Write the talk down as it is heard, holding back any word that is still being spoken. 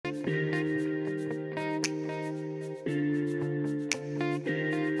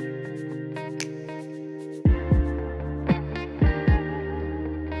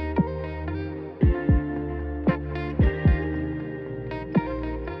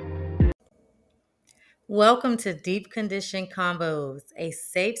Welcome to Deep Condition Combos, a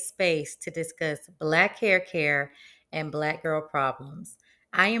safe space to discuss Black hair care and Black girl problems.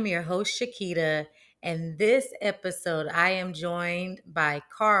 I am your host, Shakita, and this episode I am joined by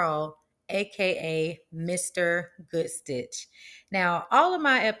Carl, aka Mr. Goodstitch. Now, all of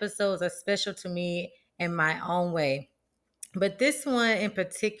my episodes are special to me in my own way, but this one in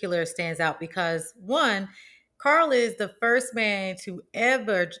particular stands out because one, Carl is the first man to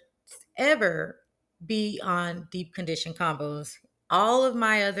ever be on Deep Condition Combos. All of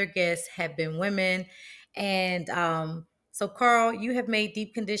my other guests have been women. And so, Carl, you have made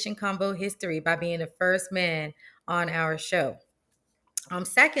Deep Condition Combo history by being the first man on our show.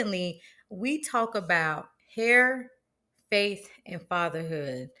 Secondly, we talk about hair, faith, and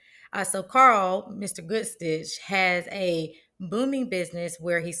fatherhood. So, Carl, Mr. Goodstitch, has a booming business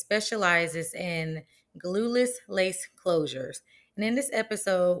where he specializes in glueless lace closures. And in this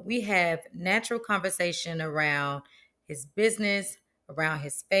episode, we have natural conversation around his business, around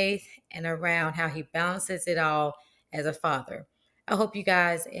his faith, and around how he balances it all as a father. I hope you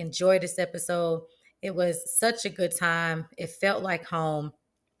guys enjoyed this episode. It was such a good time. It felt like home.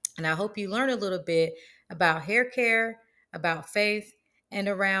 And I hope you learn a little bit about hair care, about faith, and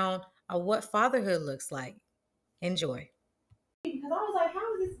around what fatherhood looks like. Enjoy. Because I was like,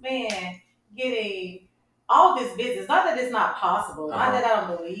 how is this man getting all this business? Not that it's not possible, not that I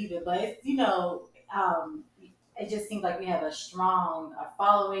don't believe it, but it's, it just seems like we have a strong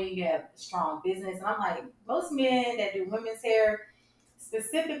following, you have a strong business. And I'm like, most men that do women's hair,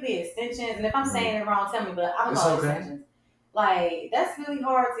 specifically extensions, and if I'm saying it wrong, tell me, but I'm about extensions. Like, that's really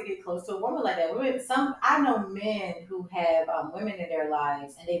hard to get close to a woman like that. I know men who have women in their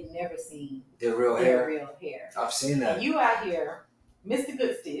lives and they've never seen their real hair. I've seen that. And you out here, Mr.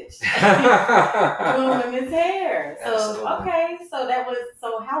 Goodstitch, doing women's hair. So absolutely. Okay,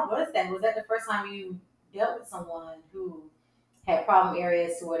 so how was that? Was that the first time you dealt with someone who had problem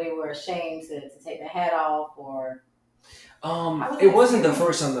areas to where they were ashamed to take the hat off, or? It wasn't the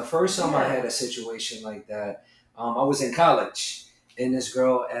first time. The first time I had a situation like that, I was in college, and this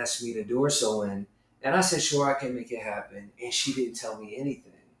girl asked me to do her sewing, and I said, sure, I can make it happen. And she didn't tell me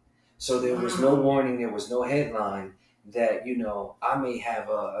anything. So there was no warning, there was no headline that, I may have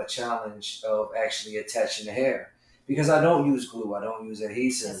a challenge of actually attaching the hair. Because I don't use glue, I don't use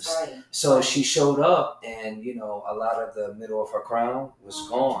adhesives. That's right. So she showed up, and, a lot of the middle of her crown was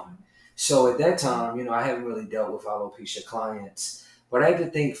gone. So at that time, I hadn't really dealt with alopecia clients. But I had to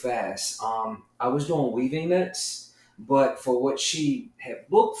think fast. I was doing weaving nets, but for what she had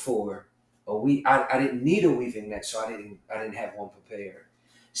booked for, I didn't need a weaving net, so I didn't have one prepared.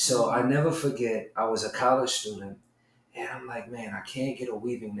 So I never forget, I was a college student, and I'm like, man, I can't get a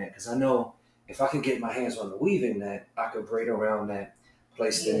weaving net, because I know if I could get my hands on the weaving net, I could braid around that,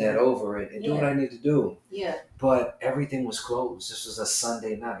 place the net over it, and do what I need to do. Yeah. But everything was closed. This was a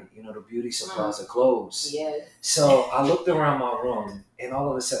Sunday night. The beauty supplies are closed. Yes. So I looked around my room, and all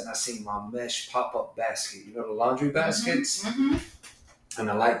of a sudden I seen my mesh pop-up basket. The laundry baskets? Mm-hmm. And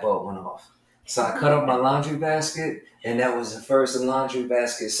the light bulb went off. So I cut up my laundry basket, and that was the first laundry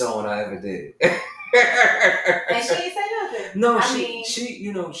basket sewing I ever did. And she didn't say nothing. No,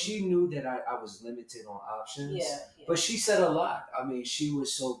 she knew that I was limited on options. Yeah. But she said a lot. She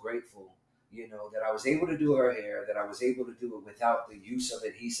was so grateful, that I was able to do her hair, that I was able to do it without the use of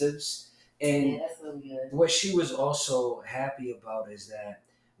adhesives. And that's really good. What she was also happy about is that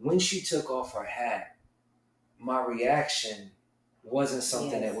when she took off her hat, my reaction wasn't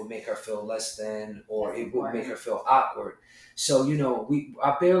something that would make her feel less than, or it would make her feel awkward. So,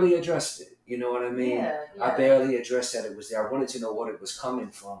 I barely addressed it. You know what I mean? Yeah. I barely addressed that it was there. I wanted to know what it was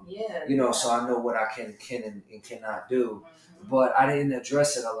coming from. Yeah. So I know what I can and cannot do. But I didn't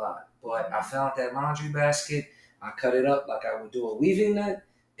address it a lot. But I found that laundry basket. I cut it up like I would do a weaving net,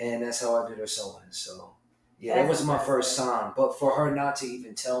 and that's how I did her sewing. So, that was my first time. But for her not to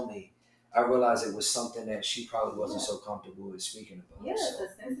even tell me, I realized it was something that she probably wasn't so comfortable with speaking about. Yeah, it's a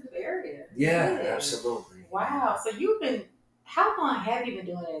sensitive area. Yeah, absolutely. Wow. So how long have you been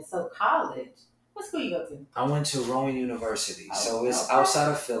doing it? So college? What school you go to? I went to Rowan University. So it's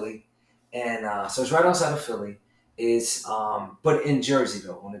outside of Philly. And so it's right outside of Philly. It's, but in Jersey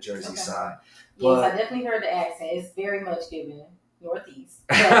though, on the Jersey side. Yes, I definitely heard the accent. It's very much given Northeast.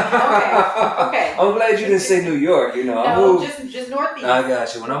 So, okay. I'm glad you didn't say New York. No, just Northeast. I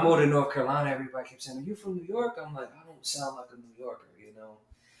got you. When I moved to North Carolina, everybody kept saying, "Are you from New York?" I'm like, I don't sound like a New Yorker,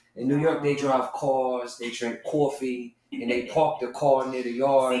 In New York, they drive cars, they drink coffee, and they park the car near the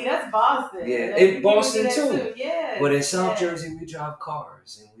yard. See, that's Boston. Yeah, in Boston too. Yeah. But in South Jersey, we drive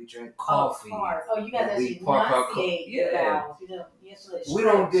cars and we drink coffee. Oh, cars. Oh, you guys we park our car. Yeah. We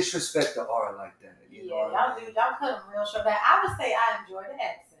don't disrespect the R like that. You know y'all do. Y'all cut them real short. But I would say I enjoy the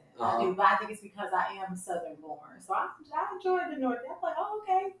accent. I do, but I think it's because I am Southern born. So I enjoy the North. I'm like, oh,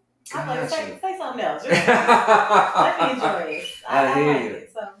 okay. I'm like, say something else. Let me enjoy it. I hear like you.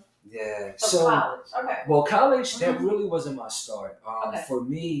 It, so. Yeah. So college. Okay. Well, college, that really wasn't my start. Okay. For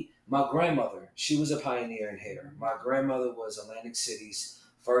me, my grandmother, she was a pioneer in hair. My grandmother was Atlantic City's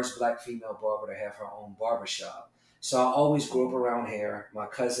first black female barber to have her own barbershop. So I always grew up around hair. My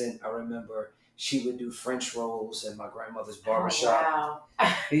cousin, I remember, she would do French rolls in my grandmother's barbershop. Oh,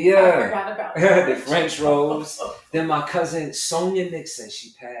 wow. Yeah. I forgot about that. The French rolls. Then my cousin, Sonia Nixon,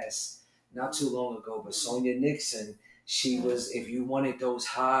 she passed not too long ago, but Sonia Nixon, she was, if you wanted those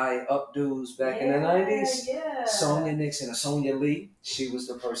high updos back in the 90s, Sonia Nixon or Sonia Lee, she was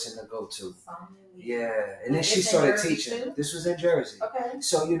the person to go to. Yeah. And then she started teaching. Too? This was in Jersey. Okay.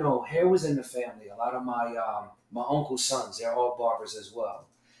 So, you know, hair was in the family. A lot of my uncle's sons, they're all barbers as well.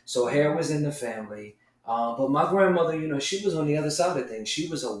 So hair was in the family. But my grandmother, you know, she was on the other side of things. She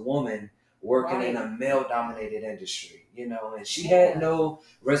was a woman working in a male-dominated industry, you know, and she had no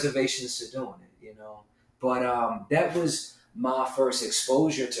reservations to doing it, you know. But that was my first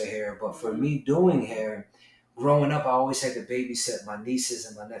exposure to hair. But for me doing hair, growing up, I always had to babysit my nieces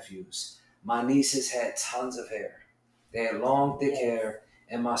and my nephews. My nieces had tons of hair. They had long, thick hair,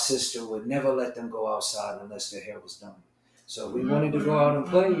 and my sister would never let them go outside unless their hair was done. So we wanted to go out and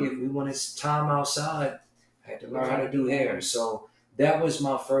play. If we wanted time outside, I had to learn how to do hair. So that was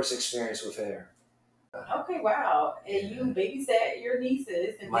my first experience with hair. Okay, wow. And you babysat your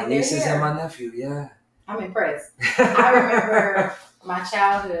nieces. And my nieces and my nephew, yeah. I'm impressed. I remember my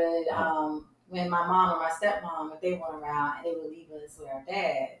childhood when my mom or my stepmom, if they weren't around, and they would leave us with our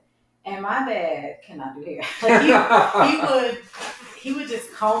dad. And my dad cannot do hair. Like he would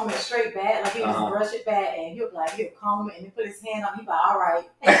just comb it straight back, like he would just brush it back, and he would comb it and then put his hand on. He'd be like, "All right,"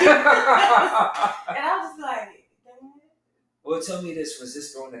 and I was just like, "Dad." Well, tell me this: was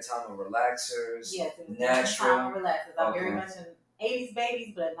this during the time of relaxers? Yes, it was natural. The time of relaxers. I'm very much an '80s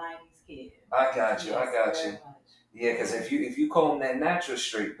babies, but a '90s kid. I got you. Yes, I got you. much. Yeah, because if you comb that natural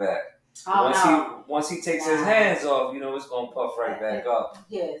straight back. Oh, once he takes his hands off, you know it's gonna puff right back up.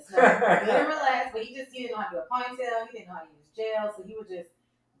 Yes, good and relaxed, but he didn't know how to do a ponytail. He didn't know how to use gel, so he would just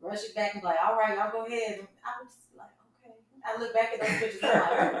brush it back and be like, "All right, y'all go ahead." And I was just like, "Okay." I look back at those pictures and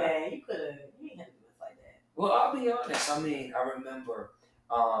I'm like, "Man, you didn't have to do this like that." Well, I'll be honest. I mean, I remember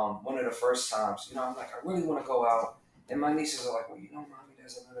one of the first times. You know, I'm like, I really want to go out, and my nieces are like, "Well, you know, mommy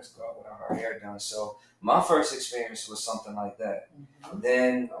doesn't let us go out without our hair done." So my first experience was something like that.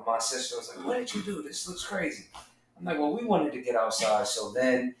 Then my sister was like, "What did you do? This looks crazy." I'm like, "Well, we wanted to get outside." So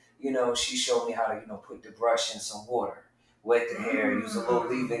then, you know, she showed me how to, you know, put the brush in some water, wet the hair, use a little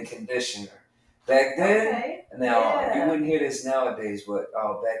leave-in conditioner. Back then, now you wouldn't hear this nowadays, but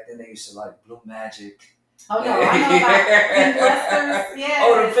back then they used to like Blue Magic. Oh no, I know about pink lusters. Yeah.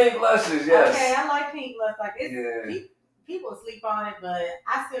 Oh, the pink lusters, yes. Okay, I like pink lusters. Like people sleep on it, but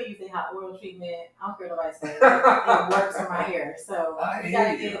I still use the hot oil treatment. I don't care what nobody says. It works for my hair. So you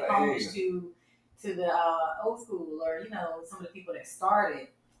gotta give homage to the old school, or you know, some of the people that started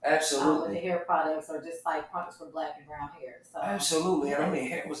absolutely with the hair products, or just like products for black and brown hair. So absolutely, and I mean,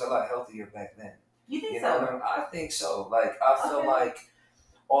 hair was a lot healthier back then. You think so? Know, I think so. Like I feel like,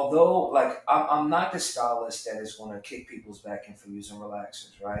 although like I'm not the stylist that is going to kick people's back in for using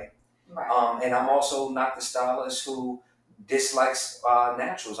relaxers, right? Right. And I'm also not the stylist who dislikes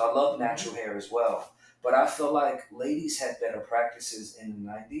naturals. I love natural hair as well. But I feel like ladies had better practices in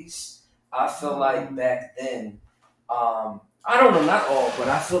the 90s. I feel like back then, I don't know, not all, but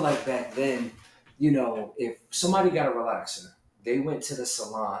I feel like back then, you know, if somebody got a relaxer, they went to the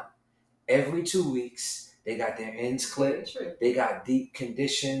salon every 2 weeks. They got their ends clipped. They got deep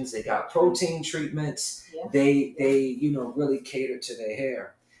conditions. They got protein treatments. Yeah. They you know, really cater to their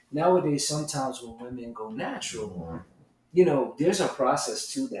hair. Nowadays, sometimes when women go natural, you know, there's a process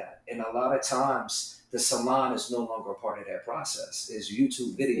to that. And a lot of times the salon is no longer a part of that process. It's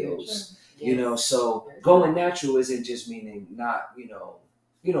YouTube videos, you know, so going natural isn't just meaning not, you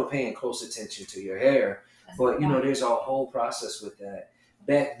know, paying close attention to your hair, but, you know, there's a whole process with that.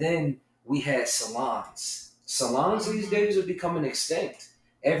 Back then we had salons. Salons these days are becoming extinct.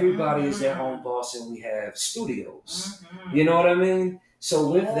 Everybody is their own boss and we have studios. You know what I mean?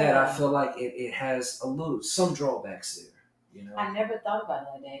 So with that, I feel like it has some drawbacks there. You know. I never thought about it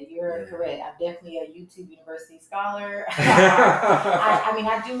like that. You're correct. I'm definitely a YouTube University scholar. I mean,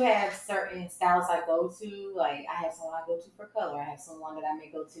 I do have certain styles I go to. Like, I have someone I go to for color. I have someone that I may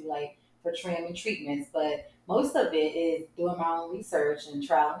go to, like, for trim and treatments. But most of it is doing my own research and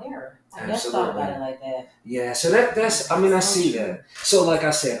trial and error. I never thought about it like that. Yeah, so that's I mean, I see that. So like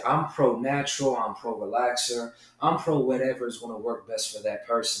I said, I'm pro natural, I'm pro relaxer, I'm pro whatever is going to work best for that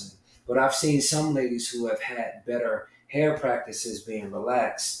person. But I've seen some ladies who have had better hair practices being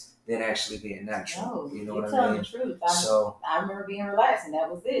relaxed than actually being natural. No, you know you're what I telling mean? the truth. I remember being relaxed, and that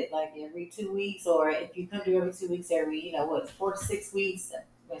was it. Like every 2 weeks, or if you couldn't do every 2 weeks, every 4 to 6 weeks.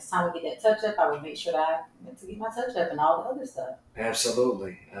 When it's time to get that touch up, I would make sure that I went to get my touch up and all the other stuff.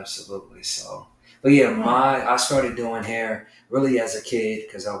 Absolutely, absolutely. So, but yeah, I started doing hair really as a kid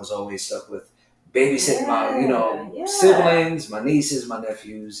because I was always stuck with babysitting my siblings, my nieces, my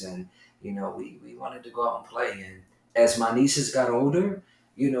nephews, and we wanted to go out and play. And as my nieces got older,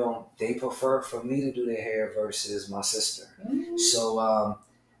 they prefer for me to do their hair versus my sister. So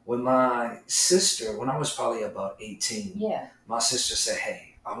when my sister, when I was probably about 18, my sister said, "Hey,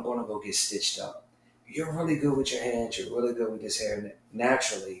 I'm gonna go get stitched up. You're really good with your hands. You're really good with this hair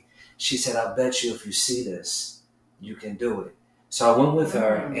naturally." She said, "I bet you if you see this, you can do it." So I went with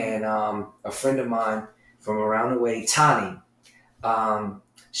her, and a friend of mine from around the way, Tani.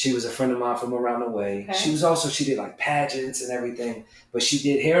 She was a friend of mine from around the way. Okay. She did like pageants and everything, but she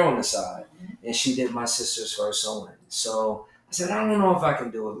did hair on the side, and she did my sister's first sewing. So I said, "I don't know if I can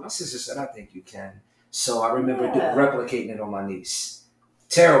do it." My sister said, "I think you can." So I remember replicating it on my niece.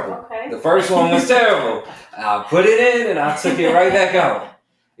 Terrible. Okay. The first one was terrible. I put it in and I took it right back out.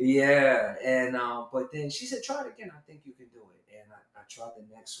 Yeah, and but then she said, "Try it again. I think you can do it." And I tried the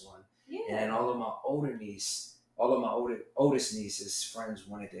next one. Yeah. And all of my oldest nieces' friends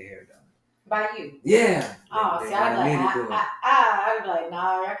wanted their hair done. By you? Yeah. See, I'd be like,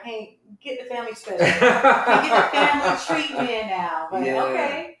 nah, I can't get the family special. I can't get the family treatment now. But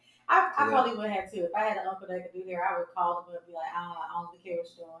okay. I probably would have too. If I had an uncle that could do hair, I would call them and be like, I don't really care what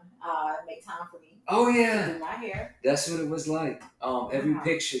you're doing. Make time for me. Oh, yeah. To do my hair. That's what it was like. Every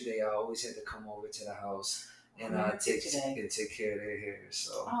picture day, I always had to come over to the house and take care of their hair.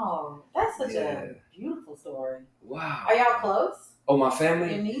 So. That's such a beautiful story. Wow. Are y'all close? Oh, my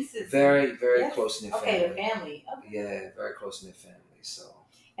family? Your nieces? Very, very close-knit family. Okay, the family. Okay. Yeah, very close-knit family. So.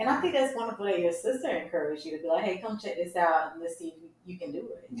 And I think that's wonderful that your sister encouraged you to be like, "Hey, come check this out and let's see if you can do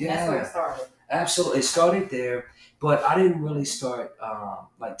it." Yeah. That's where it started. Absolutely. It started there, but I didn't really start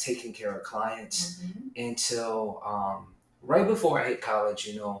like taking care of clients until right before I hit college,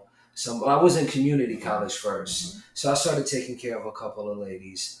 I was in community college first. So I started taking care of a couple of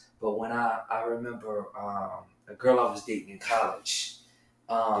ladies. But when I remember a girl I was dating in college,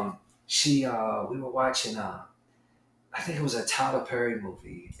 we were watching I think it was a Tyler Perry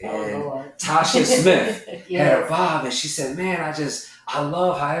movie, and Tasha Smith had a bob, and she said, "Man, I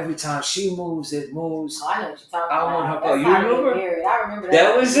love how every time she moves, it moves." Oh, I know what you're talking about. I want her. Oh, you remember? I remember that.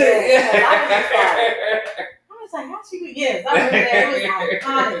 That was it. I was like, "How she do?" Yes, I remember that. It was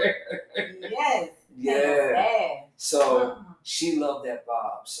iconic. Yes. Yeah. So she loved that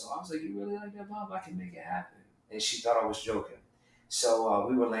bob. So I was like, "You really like that bob? I can make it happen." And she thought I was joking. So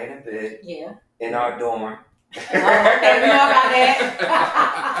we were laying in bed. Yeah. In our dorm. Okay, we know about that.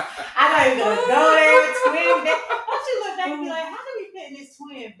 I know you're gonna go there with twin bed. Don't you look back and be like, "How do we fit in this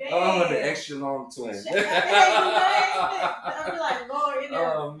twin bed?" Oh, the extra long twin. I'll be like, "Lord,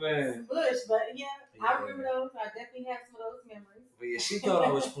 oh man, bush." But yeah, I remember those. I definitely have some of those memories. But yeah, she thought I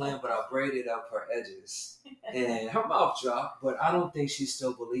was playing, but I braided up her edges, and her mouth dropped. But I don't think she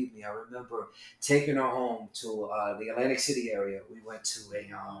still believed me. I remember taking her home to the Atlantic City area. We went to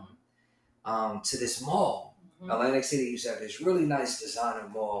to this mall. Atlantic City used to have this really nice designer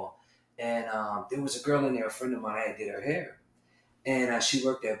mall, and there was a girl in there, a friend of mine that did her hair, and she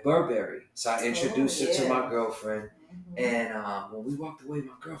worked at Burberry. So I introduced her to my girlfriend, and when we walked away,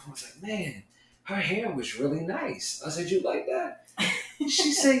 my girlfriend was like, "Man, her hair was really nice." I said, "You like that?"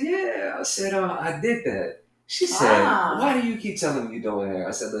 She said, "Yeah." I said, "I did that." She said, "Why do you keep telling me you're doing hair?"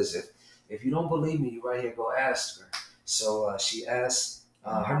 I said, "Listen, if you don't believe me, you right here, go ask her." So she asked.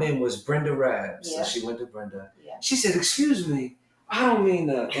 Her name was Brenda Rab, so she went to Brenda. Yeah. She said, "Excuse me, I don't mean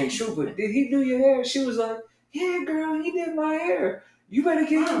to intrude, but did he do your hair?" She was like, "Yeah, girl, he did my hair. You better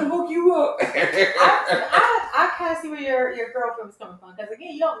get him to hook you up." I kind of see where your girlfriend was coming from, because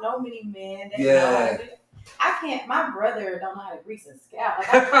again, you don't know many men that know how to do it. I can't. My brother don't know how to grease a scalp.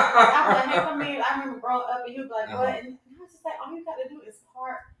 Like, I was like, "Hey, come here." I remember growing up, and he would be like, "What?" And I was just like, "All you got to do is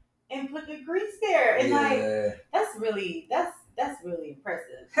part and put the grease there," and that's really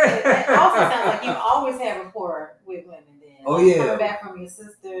impressive. It also sounds like you always have rapport with women then. Oh Coming yeah. back from your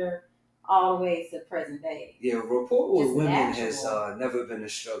sister all the way to present day. Yeah, rapport with Just women natural. has never been a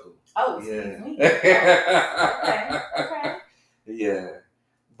struggle. Oh, Yeah. excuse me. Oh, okay. Yeah.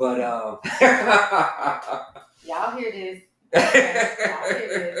 But Y'all hear this. Okay. Y'all hear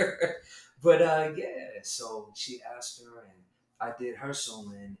this. But yeah, so she asked her and I did her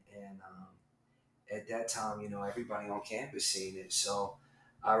sewing and at that time, you know, everybody on campus seen it. So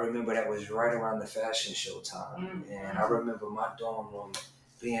I remember that was right around the fashion show time. And I remember my dorm room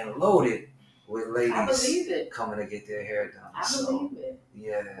being loaded with ladies coming to get their hair done. I believe it.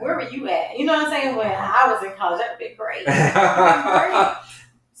 Yeah. Where were you at? You know what I'm saying? When I was in college, that'd be great. Great.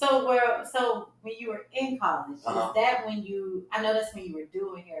 So when you were in college, is that when you? I know that's when you were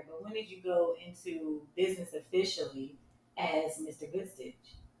doing hair, but when did you go into business officially as Mr.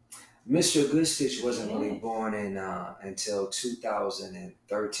 Goodstitch? Mr. Goodstitch wasn't really born in until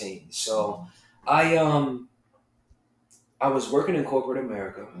 2013. So I was working in corporate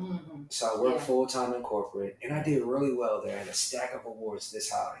America. Mm-hmm. So I worked full time in corporate, and I did really well there. I had a stack of awards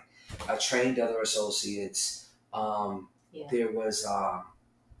this high. I trained other associates. There was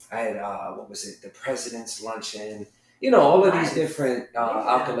I had what was it? The President's Luncheon. You know, all of these different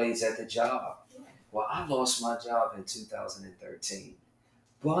accolades at the job. Well, I lost my job in 2013.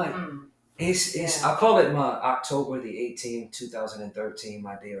 But it's I call it my October the 18th, 2013,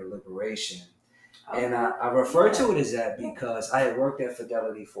 my day of liberation. And I refer to it as that because I had worked at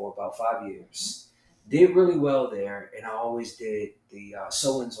Fidelity for about 5 years. Did really well there, and I always did the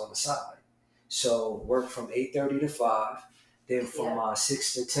sewings on the side. So worked from 8:30 to 5. Then from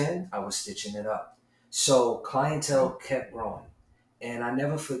 6 to 10, I was stitching it up. So clientele kept growing. And I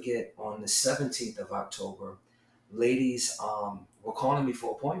never forget on the 17th of October, ladies were calling me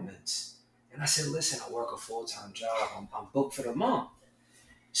for appointments. And I said, listen, I work a full-time job. I'm booked for the month.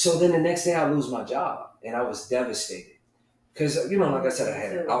 So then the next day I lose my job. And I was devastated. Because, you know, like I said, I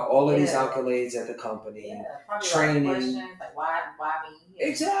had all of these accolades at the company. Training. Like why me?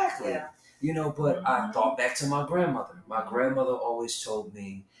 Exactly. Yeah. You know, but I thought back to my grandmother. My grandmother always told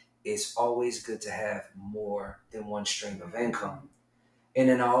me it's always good to have more than one stream of income. And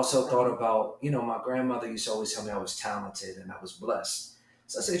then I also thought about, you know, my grandmother used to always tell me I was talented and I was blessed.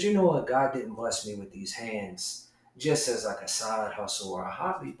 So I said, you know what? God didn't bless me with these hands just as like a side hustle or a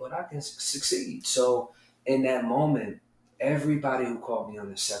hobby, but I can succeed. So in that moment, everybody who called me on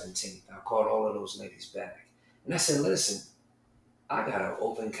the 17th, I called all of those ladies back. And I said, listen, I got an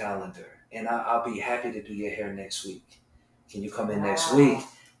open calendar and I'll be happy to do your hair next week. Can you come in next week?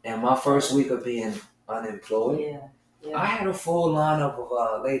 And my first week of being unemployed, I had a full lineup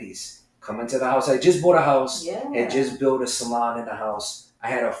of ladies coming to the house. I just bought a house and just built a salon in the house. I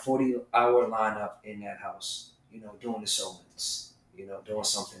had a 40-hour lineup in that house, you know, doing the sewings, you know, doing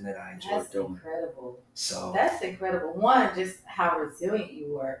something that I enjoyed doing. That's incredible. So that's incredible. One, just how resilient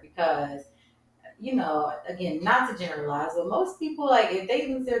you were because, you know, again, not to generalize, but most people, like, if they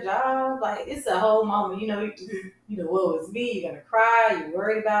lose their job, like, it's a whole moment, you know, well, it's me, you're going to cry, you're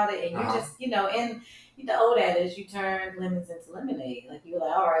worried about it, and you just, you know, and the old adage, you turn lemons into lemonade. Like, you're like,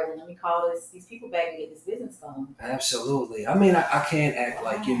 all right, well, let me call these people back and get this business going. Absolutely. I mean, I can't act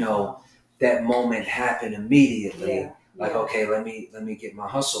like, you know, that moment happened immediately. Like, okay, let me get my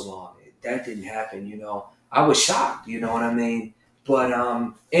hustle on. That didn't happen, you know. I was shocked, you know what I mean? But,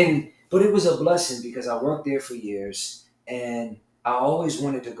 But it was a blessing because I worked there for years and I always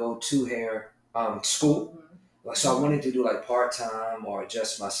wanted to go to hair school. So I wanted to do like part-time or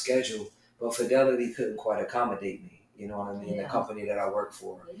adjust my schedule, but Fidelity couldn't quite accommodate me. You know what I mean? The company that I work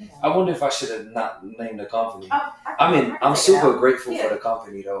for. I wonder if I should have not named the company. I'm super grateful for the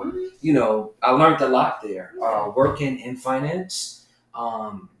company though. You know, I learned a lot there. Working in finance,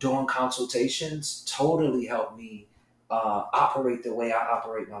 doing consultations totally helped me operate the way I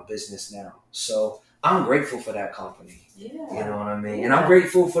operate my business now. So I'm grateful for that company. You know what I mean? And I'm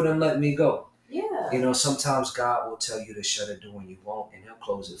grateful for them letting me go. You know, sometimes God will tell you to shut a door and you won't, and He'll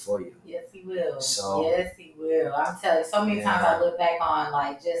close it for you. Yes, He will. So yes, He will. I'm telling you, so many times I look back on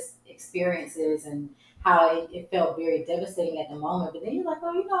like just experiences and how it felt very devastating at the moment. But then you're like,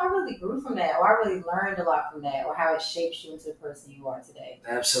 oh, you know, I really grew from that, or I really learned a lot from that, or how it shapes you into the person you are today.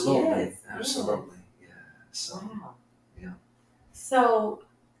 Absolutely. Absolutely. Yeah. So, wow. Yeah. So,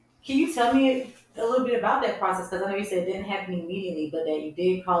 can you tell me a little bit about that process? Because I know you said it didn't happen immediately, but that you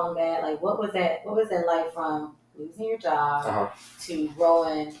did call them back. Like, what was that? What was that like from losing your job to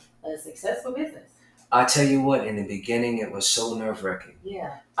growing a successful business? I tell you what, in the beginning, it was so nerve-wracking.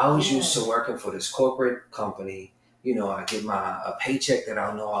 I was used to working for this corporate company. You know, I get a paycheck that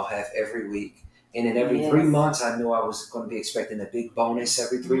I know I'll have every week. And then every 3 months, I knew I was going to be expecting a big bonus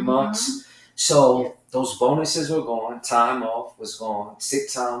every 3 months. So those bonuses were gone, time off was gone, sick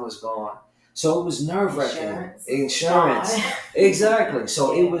time was gone. So it was nerve wracking. Insurance. Exactly.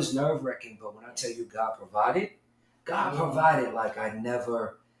 So it was nerve wracking. But when I tell you God provided like I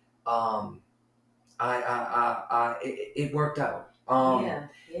never, it worked out.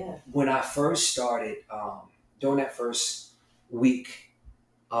 When I first started, during that first week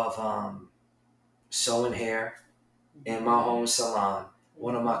of sewing hair in my home salon,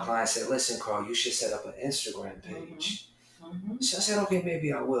 one of my clients said, "Listen, Carl, you should set up an Instagram page." So I said, "Okay,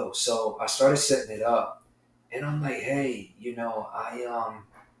 maybe I will." So I started setting it up, and I'm like, "Hey,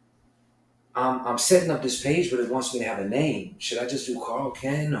 I'm setting up this page, but it wants me to have a name. Should I just do Carl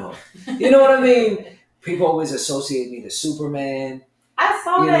Ken or, you know what I mean?" People always associate me to Superman. I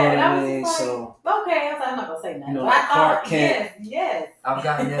saw You that. know what I I was mean? like, So okay, I'm not gonna say nothing. you know, But like I Clark thought, Kent. yes. I've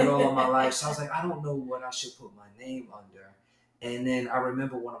gotten that all of my life. So I was like, I don't know what I should put my name under. And then I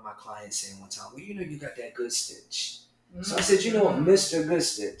remember one of my clients saying one time, "Well, you got that Goodstitch." So I said, Mr.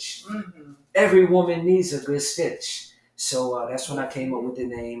 Goodstitch, every woman needs a good stitch. So that's when I came up with the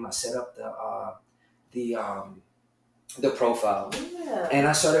name. I set up the profile, and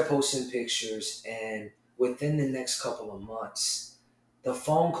I started posting pictures. And within the next couple of months, the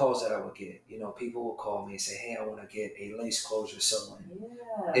phone calls that I would get, people would call me and say, "Hey, I want to get a lace closure sewing."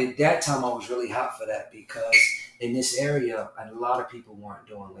 At that time, I was really hot for that because in this area, a lot of people weren't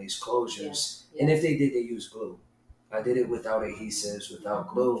doing lace closures, and if they did, they used glue. I did it without adhesives, without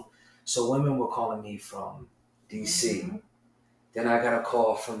glue. So women were calling me from DC. Then I got a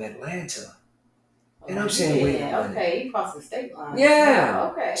call from Atlanta. And I'm saying, wait a minute. Okay, you crossed the state line.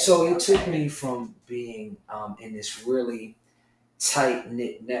 Yeah. Okay. So it took me from being in this really tight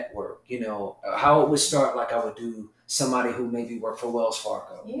knit network. How it would start, like I would do somebody who maybe worked for Wells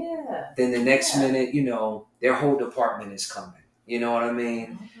Fargo. Yeah. Then the next minute, their whole department is coming. You know what I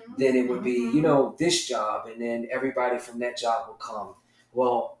mean? Then it would be, this job, and then everybody from that job will come.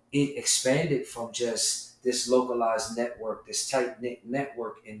 Well, it expanded from just this localized network, this tight knit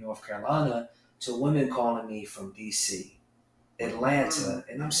network in North Carolina, to women calling me from DC, Atlanta,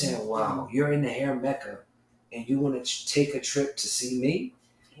 and I'm saying, "Wow, you're in the hair mecca, and you want to take a trip to see me?"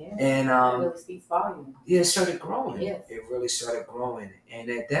 Yeah, and it really speaks volume. Yeah, it started growing. Yes. It really started growing, and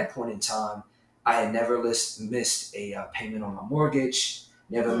at that point in time, I had never missed a payment on my mortgage,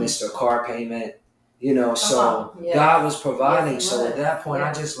 never missed a car payment. So God was providing. So at that point,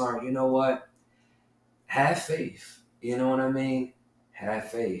 I just learned, you know what? Have faith. You know what I mean?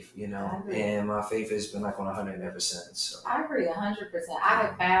 Have faith, and my faith has been like on 100 ever since. So. I agree 100%. I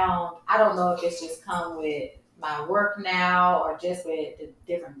have found, I don't know if it's just come with my work now or just with the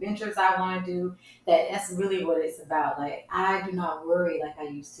different ventures I want to do, that's really what it's about. Like, I do not worry like I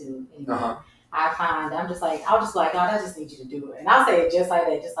used to anymore. I find I'll just like, God, I just need you to do it. And I'll say it just like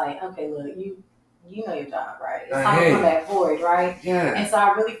that, just like, okay, look, you know your job, right? It's time to fill that void, right? Yeah. And so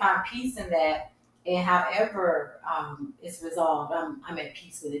I really find peace in that. And however it's resolved, I'm at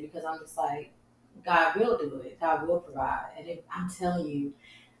peace with it because I'm just like, God will do it. God will provide. And I'm telling you,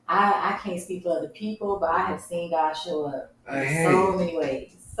 I can't speak for other people, but I have seen God show up in so many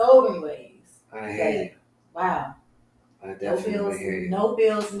ways. So many ways. I hear you. Wow. I definitely hear you. No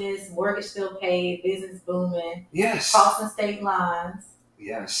bills missed, mortgage still paid, business booming. Yes. Crossing state lines.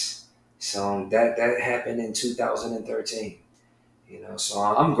 Yes. So that happened in 2013. So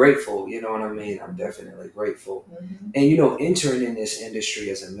I'm grateful, you know what I mean? I'm definitely grateful. And, entering in this industry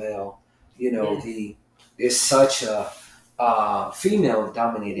as a male, it's such a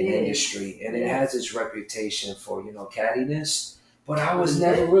female-dominated industry, and it has its reputation for, cattiness, but I was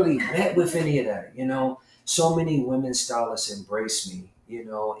never really met with any of that, So many women stylists embraced me,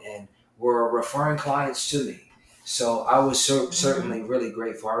 and were referring clients to me. So I was certainly really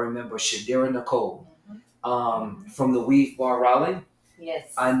grateful. I remember Shadira Nicole, from the Weave Bar Raleigh.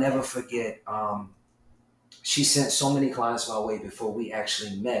 Yes. I never forget. She sent so many clients my way before we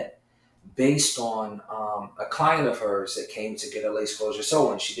actually met, based on a client of hers that came to get a lace closure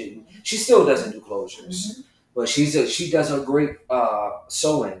sewing. She still doesn't do closures, but she does a great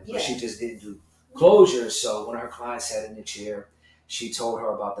sewing, but she just didn't do closures. So when her client sat in the chair, she told her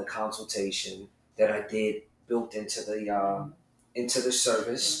about the consultation that I did built into the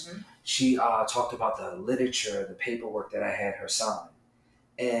service. She talked about the literature, the paperwork that I had her sign.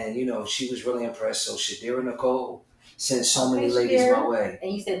 And, she was really impressed. So Shadira Nicole sent so many ladies my way.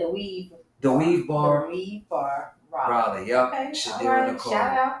 And you said the Weave Bar. The Weave Bar Raleigh, yep. Okay. Shadira Nicole.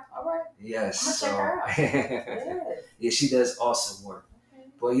 Shout out. All right. Yes. I'm gonna check her out. Yeah, she does awesome work. Okay.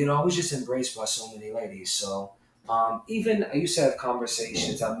 But, I was just embraced by so many ladies. So even I used to have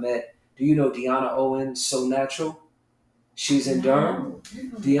conversations. I met, do you know Deanna Owens, So Natural? She's in Durham.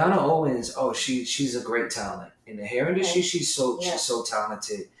 Mm-hmm. Deanna Owens. Oh, she's a great talent in the hair industry. She's so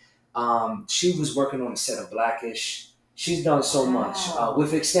talented. She was working on a set of Blackish. She's done so much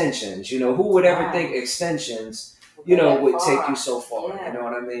with extensions. You know, who would ever think extensions, would take you so far? You know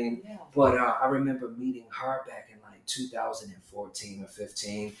what I mean? Yeah. But I remember meeting her back in like 2014 or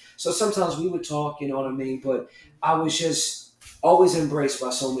 15. So sometimes we would talk, you know what I mean? But I was just always embraced by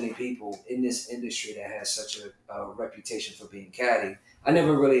so many people in this industry that has such a reputation for being catty. I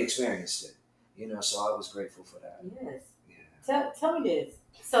never really experienced it, so I was grateful for that. Yes. Yeah. Tell me this.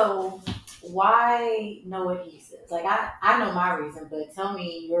 So why no adhesives? Like I know my reason, but tell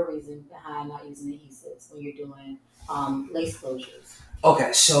me your reason behind not using adhesives when you're doing lace closures.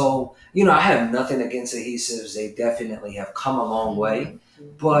 Okay, so I have nothing against adhesives. They definitely have come a long way.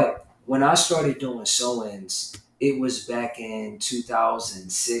 But when I started doing sew-ins, it was back in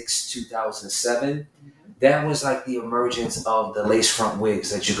 2006, 2007. That was like the emergence of the lace front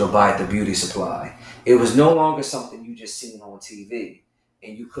wigs that you could buy at the beauty supply. It was no longer something you just seen on TV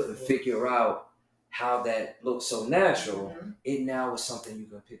and you couldn't figure out how that looked so natural. It now was something you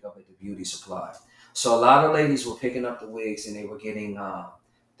could pick up at the beauty supply. So a lot of ladies were picking up the wigs and they were getting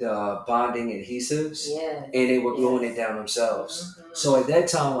the bonding adhesives and they were gluing it down themselves. So at that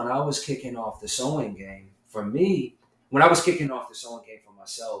time when I was kicking off the sewing game, for me, when I was kicking off the sewing game for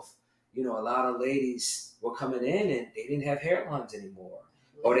myself, a lot of ladies were coming in and they didn't have hairlines anymore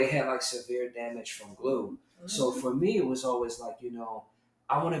or they had like severe damage from glue. So for me, it was always like,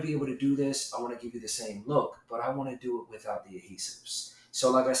 I want to be able to do this. I want to give you the same look, but I want to do it without the adhesives.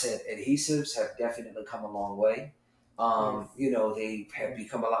 So like I said, adhesives have definitely come a long way. They have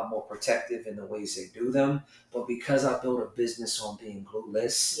become a lot more protective in the ways they do them. But because I built a business on being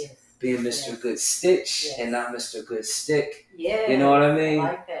glueless, being Mr. Goodstitch and not Mr. Good Stick, you know what I mean? I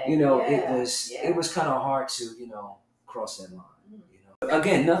like that. It was kind of hard to cross that line.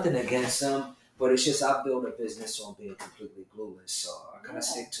 Again, nothing against them, but it's just I built a business on being completely glueless, so I kind of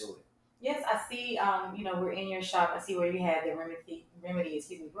stick to it. Yes, I see. We're in your shop. I see where you had the remedy,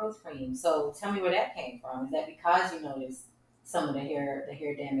 growth cream. So tell me where that came from. Is that because you noticed some of the hair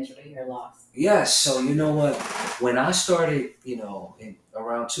damage or the hair loss? Yes. So you know what? When I started, in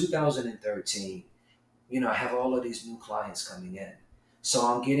around 2013, I have all of these new clients coming in. So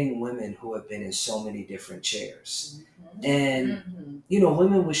I'm getting women who have been in so many different chairs, and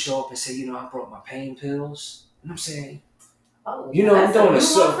women would show up and say, I brought my pain pills, and I'm saying. Oh, I'm doing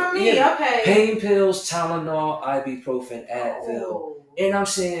okay. Pain pills, Tylenol, ibuprofen, Advil, and I'm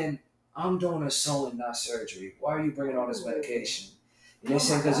saying I'm doing a sewing, not surgery. Why are you bringing all this medication? And they're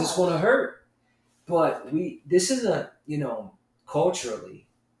saying because it's going to hurt. But this is culturally,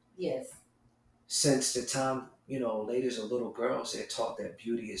 since the time ladies or little girls, they're taught that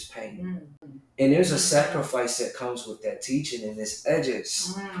beauty is pain. And there's a sacrifice that comes with that teaching, and it's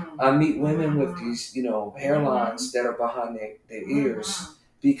edges. I meet women with these, hairlines that are behind their ears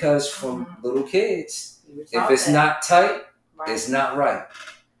because from little kids, if it's not tight, it's not right.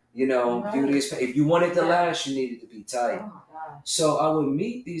 Beauty is pain. If you want it to last, you need it to be tight. So I would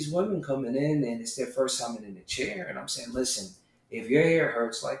meet these women coming in, and it's their first time in the chair, and I'm saying, listen, if your hair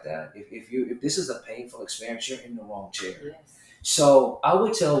hurts like that, if this is a painful experience, you're in the wrong chair. So I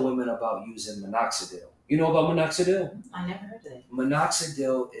would tell women about using minoxidil. You know about minoxidil? I never heard that.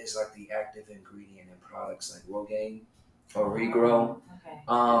 Minoxidil is like the active ingredient in products like Rogaine or Regrow.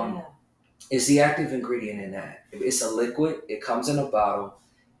 It's the active ingredient in that. It's a liquid. It comes in a bottle.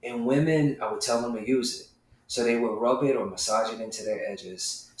 And women, I would tell them to use it. So they would rub it or massage it into their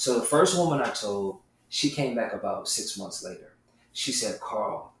edges. So the first woman I told, she came back about 6 months later. She said,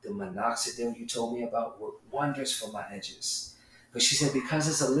 Carl, the minoxidil you told me about worked wonders for my edges. But she said, because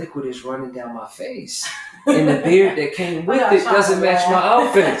it's a liquid, it's running down my face. And the beard that came with it doesn't match my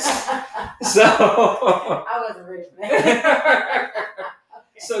outfits. So I wasn't ready for that.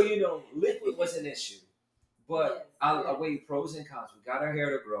 So, liquid was an issue. But I weighed pros and cons. We got our hair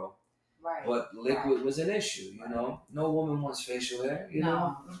to grow. Right. But liquid was an issue, No woman wants facial hair,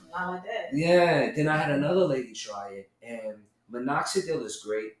 No, not like that. Yeah. Then I had another lady try it, and minoxidil is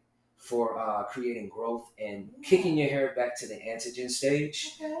great for creating growth and kicking your hair back to the antigen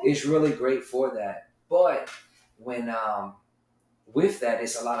stage. It's really great for that. But when with that,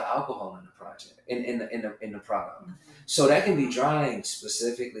 it's a lot of alcohol in the project in the product. So that can be drying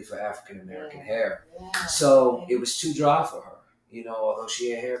specifically for African American hair. So it was too dry for her, although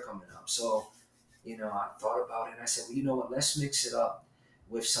she had hair coming up. So, I thought about it and I said, well, you know what, let's mix it up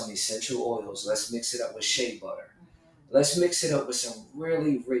with some essential oils. Let's mix it up with shea butter. Let's mix it up with some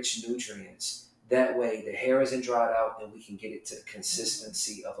really rich nutrients. That way the hair isn't dried out and we can get it to the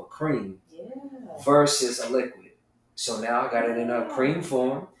consistency of a cream versus a liquid. So now I got it in a cream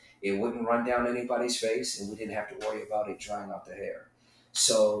form. It wouldn't run down anybody's face, and we didn't have to worry about it drying out the hair.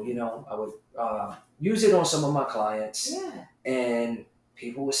 So, I would use it on some of my clients, Yeah. and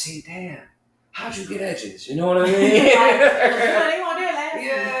people would see, damn, how'd you get edges? You know what I mean? They want their last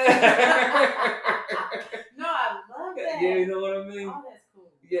Yeah. No, I love that. Yeah, you know what I mean? Oh, that's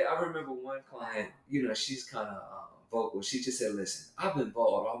cool. Yeah, I remember one client, she's kind of vocal. She just said, listen, I've been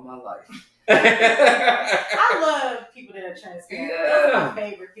bald all my life. I love people that are transparent. Yeah. Those are my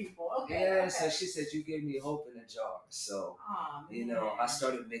favorite people. Okay. Yeah, okay. so she said, you gave me hope in a jar. So, I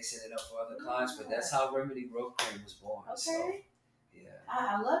started mixing it up for other clients, but that's how Remedy Growth Cream was born. Okay. So, yeah.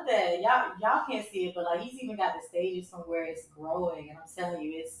 I love that. Y'all can't see it, but like he's even got the stages from where it's growing, and I'm telling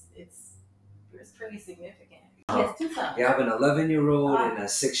you, it's pretty significant. He has 2 sons. Yeah, I have an 11-year-old and a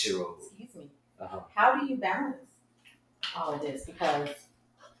 6-year-old. Excuse me. Uh-huh. How do you balance all of this? Because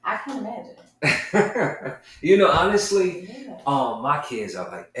I can't imagine. Honestly, my kids are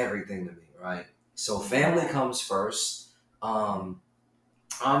like everything to me, right? So family comes first. I'm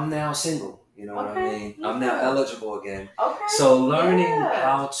now single. You know what I mean? I'm now eligible again. Okay. So learning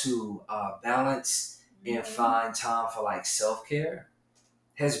how to balance and find time for like self-care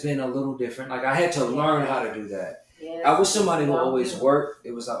has been a little different. Like I had to learn how to do that. Yes. I was somebody who always worked.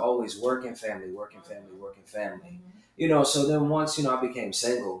 It was like always working family. So then once, I became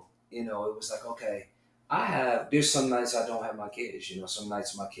single, it was like, okay, there's some nights I don't have my kids, some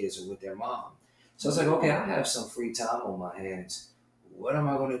nights my kids are with their mom. So it's like, okay, I have some free time on my hands. What am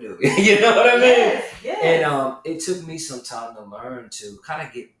I going to do? You know what I mean? Yes. And it took me some time to learn to kind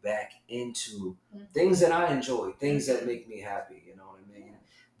of get back into things that I enjoy, things that make me happy, you know what I mean?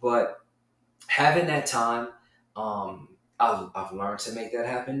 But having that time, I've learned to make that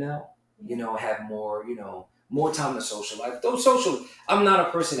happen now, have more time to socialize. I'm not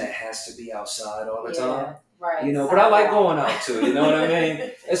a person that has to be outside all the time. Right. But I like going out too, you know what I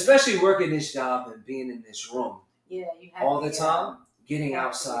mean? Especially working this job and being in this room all the time. Getting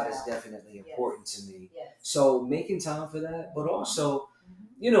outside is definitely important to me. Yes. So making time for that, but also,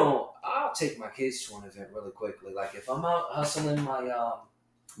 I'll take my kids to an event really quickly. Like if I'm out hustling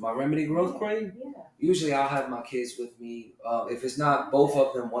my Remedy Growth Cream, usually I'll have my kids with me. If it's not both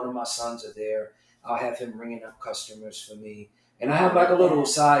of them, one of my sons are there. I'll have him ringing up customers for me. And I have like a little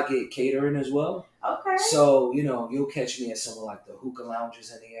side gig catering as well. Okay. So, you'll catch me at some of like the hookah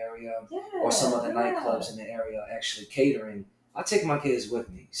lounges in the area or some of the nightclubs in the area actually catering. I take my kids with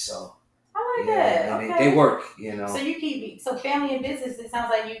me. So I like that. Okay. They work, So family and business, it sounds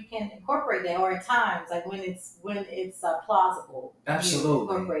like you can incorporate that, or at times, like when it's plausible. Absolutely. You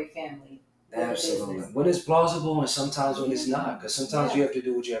incorporate family. Absolutely. When it's plausible and sometimes when it's not, because sometimes you have to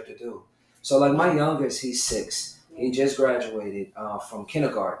do what you have to do. So like my youngest, he's 6. He just graduated from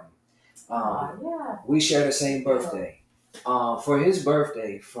kindergarten. We share the same birthday. For his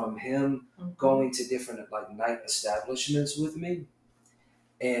birthday, from him going to different like night establishments with me,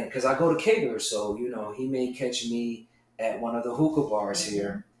 and because I go to cater, so he may catch me at one of the hookah bars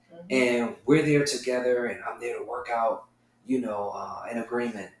here, and we're there together, and I'm there to work out, an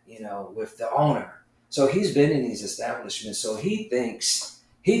agreement, with the owner. So he's been in these establishments, so he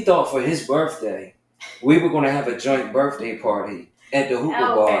thought for his birthday we were going to have a joint birthday party at the hookah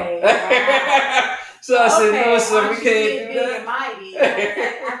bar. Wow. So I said, no, sir, we can't do that. Mighty.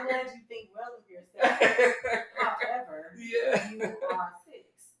 I'm glad you think well of yourself. However, you are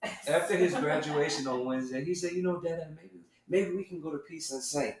 6. After his graduation on Wednesday, he said, Dad, maybe we can go to Peace and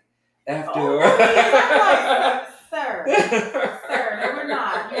Saint after. I'm like, sir, no, we're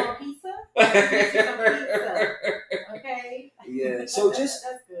not. You want pizza? Pizza. Okay? Yeah, so just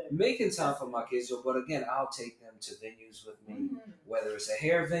making time for my kids. But again, I'll take them to venues with me, whether it's a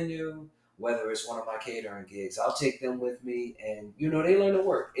hair venue, whether it's one of my catering gigs. I'll take them with me, and they learn to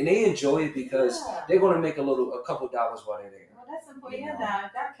work, and they enjoy it because they're going to make a couple dollars while they're there. Well, that's important.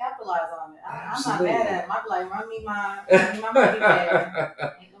 Got to capitalize on it. I'm not mad at them. I'm like, run me my money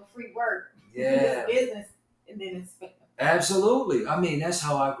back. Ain't no free work. Yeah, it's business, and then it's. Absolutely. I mean, that's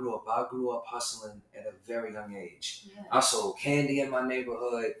how I grew up. I grew up hustling at a very young age. Yeah. I sold candy in my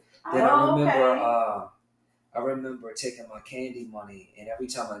neighborhood. Then I remember taking my candy money, and every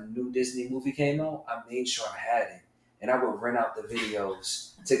time a new Disney movie came out, I made sure I had it. And I would rent out the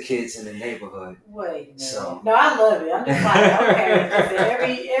videos to kids in the neighborhood. Wait, no, I love it. I'm just like,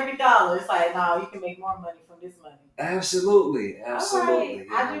 okay, every dollar, it's like, no, you can make more money from this money. Absolutely. All right.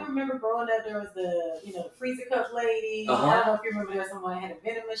 I do remember growing up, there was the freezer cup lady. I don't know if you remember, there was someone had a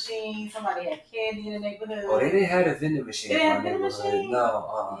vending machine. Somebody had candy in the neighborhood. Oh, they didn't have a vending machine. They didn't have a vending machine?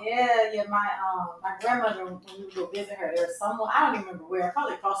 No. Yeah. My grandmother, when we would go visit her, there was someone, I don't even remember where,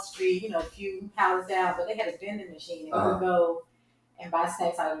 probably across the street, a few houses down, but they had a vending machine. And we would go and buy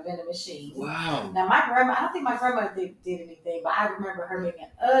snacks out of the vending machine. Wow. Now I don't think my grandmother did anything, but I remember her making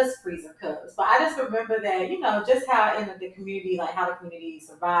us freezer cups. But I just remember that, just how in the community, like how the community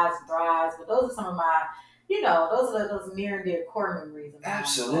survives and thrives. But those are some of my, those are those near and dear core memories of mine.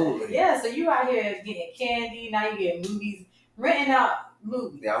 Absolutely. Yeah, so you out here getting candy, now you getting movies, renting out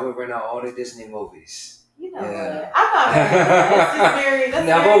movies. Yeah, I would rent out all the Disney movies. What? I'm not that's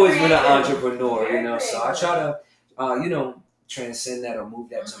now, I've always been an entrepreneur, very so I try to, transcend that or move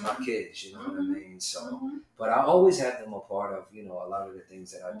that to my kids, you know what I mean? So, but I always have them a part of, a lot of the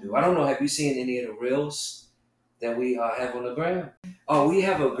things that I do. I don't know, have you seen any of the reels that we have on the gram? Oh, we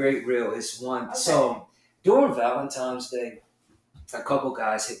have a great reel. It's one. Okay. So, during Valentine's Day, a couple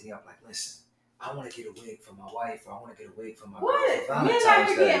guys hit me up like, listen, I want to get a wig for my wife, or I want to get a wig for my girl for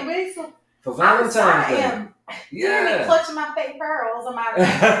Valentine's Day. For Valentine's Day. Yeah. Clutching my fake pearls on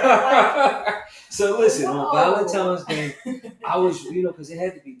my So listen, on Valentine's Day, I was, because it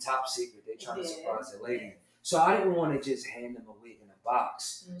had to be top secret. They're trying to surprise the lady. So I didn't want to just hand them a wig in a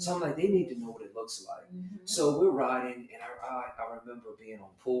box. So I'm like, they need to know what it looks like. So we're riding, and I remember being on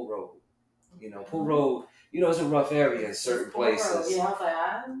Pool Road. Pool Road, it's a rough area in certain places. Yeah, I was like,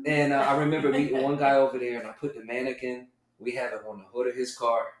 And I remember meeting one guy over there, and I put the mannequin, we had it on the hood of his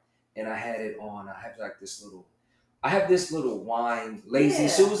car. And I had it on. I have this little wine, Lazy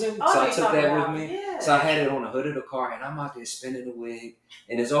Susan. So I took that with me. Yeah. So I had it on the hood of the car, and I'm out there spinning the wig.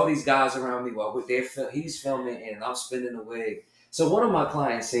 And there's all these guys around me while he's filming, and I'm spinning the wig. So one of my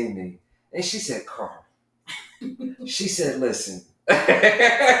clients seen me, and she said, "Carl," she said, "Listen." What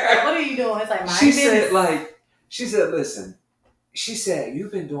are you doing? It's like my business. She said, "Listen." She said,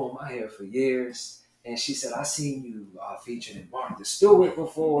 "You've been doing my hair for years." And she said, I seen you featured in Martha Stewart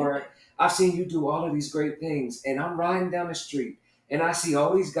before. I've seen you do all of these great things. And I'm riding down the street, and I see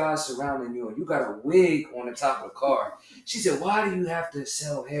all these guys surrounding you, and you got a wig on the top of the car. She said, why do you have to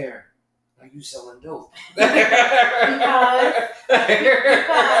sell hair like you selling dope? because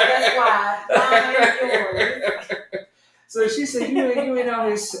that's why. Mine is yours. So she said, you ain't out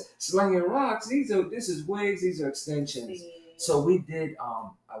here slinging rocks. This is wigs. These are extensions. So we did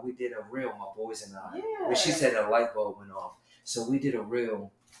a reel, my boys and I. Yeah. When she said a light bulb went off. So we did a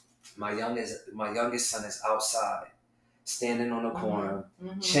reel. My youngest son is outside, standing on the corner,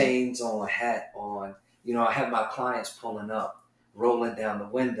 chains on, hat on. I have my clients pulling up, rolling down the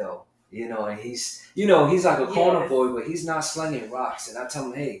window. And he's like a corner boy, but he's not slinging rocks. And I tell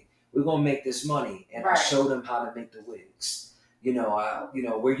him, hey, we're gonna make this money, and I showed them how to make the wigs.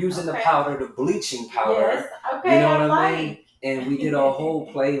 We're using the powder, the bleaching powder. Yes. Okay, you know what I mean? And we did a whole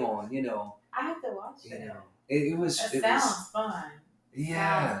play on, I have to watch it. It sounds fun.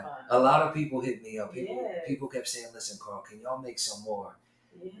 Yeah. A lot of people hit me up. People kept saying, listen, Carl, can y'all make some more?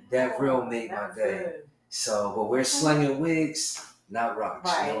 Yeah. That reel made my day. Good. So, but we're slinging wigs, not rocks.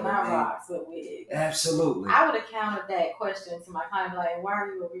 Right, not rocks, but wigs. Absolutely. I would have countered that question to my client, like, why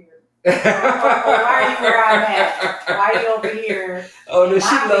are you over here? Why are you where I'm at? Why are you over here? Oh, no,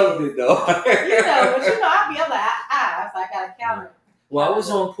 she loved it, though. But I'm like, so I got to counter. Well, I was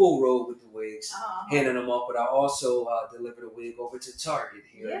on Pool Road with the wigs, handing them off, but I also delivered a wig over to Target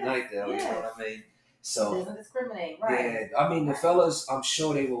here at Nightdale, you know what I mean? So, it doesn't discriminate, right? Yeah, I mean, the fellas, I'm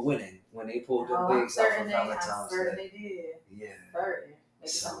sure they were winning when they pulled the wigs out for Valentine's Day. I'm certain they did. Yeah. Certain. Maybe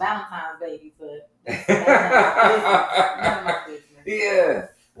some Valentine's babies, but none of my business. Yeah.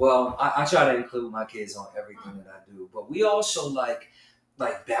 Well, I try to include my kids on everything that I do, but we also like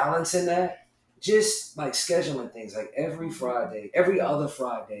balancing that, just like scheduling things. Like every other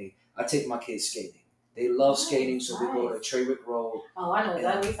Friday, I take my kids skating. They love skating, so we go to Traywick Road. Oh, I know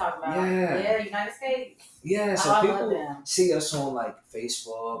exactly what you're talking about. Yeah, United States. Yeah, so people see us on like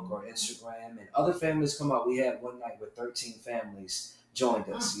Facebook or Instagram, and other families come out. We had one night where 13 families joined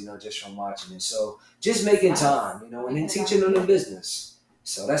us, just from watching it. So just making time, and then teaching them the business.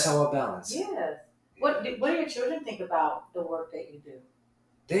 So that's how I balance it. Yeah. What do your children think about the work that you do?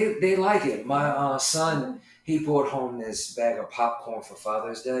 They like it. My son, he brought home this bag of popcorn for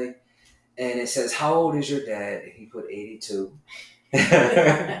Father's Day. And it says, how old is your dad? And he put 82.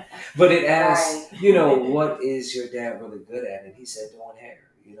 But it asks, what is your dad really good at? And he said, doing hair.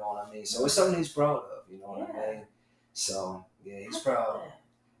 You know what I mean? So it's something he's proud of. You know what I mean? So, yeah, he's proud.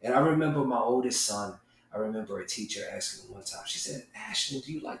 And I remember my oldest son, I remember a teacher asking him one time, she said, Ashton,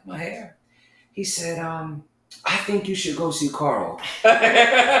 do you like my hair? He said, I think you should go see Carl.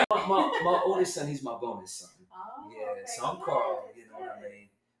 My oldest son, he's my bonus son. Oh, Yeah, okay. so I'm Carl, you know what I mean?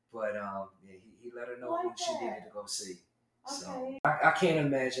 But yeah, he let her know Like who she that. needed to go see. So Okay. I can't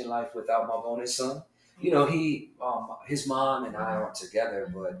imagine life without my bonus son. You know, his mom and I aren't together,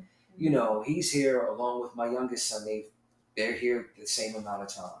 but you know, he's here along with my youngest son. They're here the same amount of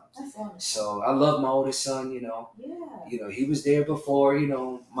time. That's wonderful. So I love my oldest son. Yeah. You know, he was there before. You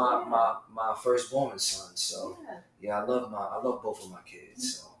know, Yeah. my firstborn son. So Yeah. I love both of my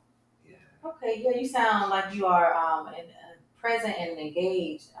kids. So yeah. Okay. Yeah, you sound like you are present and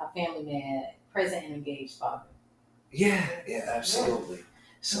engaged, a family man, present and engaged father. Yeah, absolutely.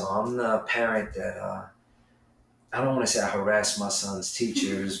 So I'm the parent that I don't want to say I harass my son's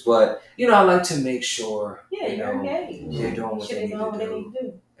teachers, but you know, I like to make sure You're engaged. they're doing what they need to do.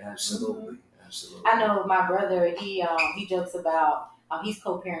 Do. Absolutely, absolutely. I know my brother. He jokes about he's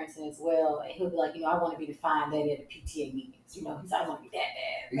co-parenting as well, and he'll be like, I want to be the fine daddy at the PTA meetings. He's like, I want to be that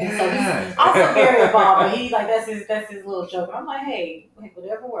dad. And so he's also very involved. But he's like, that's his little joke. I'm like, hey,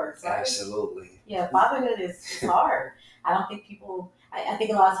 whatever works. Right? Absolutely. Yeah, fatherhood is hard. I don't think people. I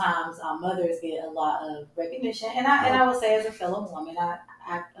think a lot of times mothers get a lot of recognition, and I would say as a fellow woman, I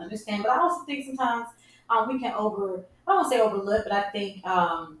understand, but I also think sometimes we can I don't say overlook, but I think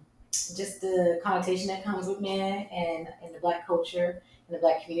just the connotation that comes with men and in the black culture and the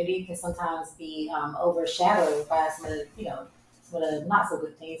black community can sometimes be overshadowed by some of some of the not so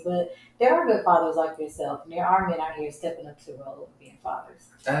good things. But there are good fathers like yourself, and there are men out here stepping up to the role of being fathers.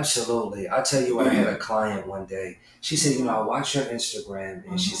 Absolutely. I tell you what, I had a client one day. She said, I watch your Instagram,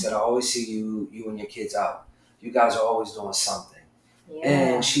 and she said, I always see you and your kids out. You guys are always doing something. Yeah.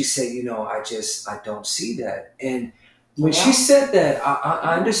 And she said, I don't see that. And when she said that,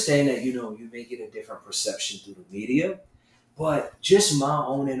 I understand that, you may get a different perception through the media, but just my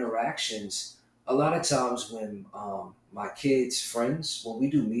own interactions, a lot of times when my kids' friends, when we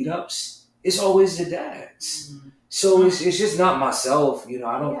do meetups, it's always the dads. So it's just not myself,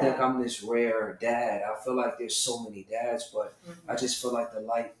 I don't think I'm this rare dad. I feel like there's so many dads, but I just feel like the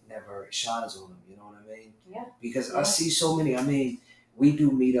light never shines on them, you know what I mean? Yeah. Because I see so many, we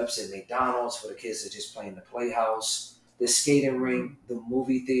do meetups at McDonald's for the kids that just play in the playhouse, the skating rink, the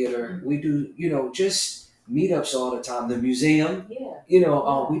movie theater. We do, just meetups all the time. The museum.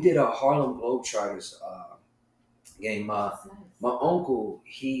 Yeah. We did a Harlem Globetrotters game. My uncle,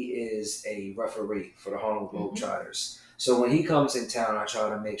 he is a referee for the Harlem Globetrotters. So when he comes in town, I try